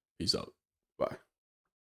time. Peace out.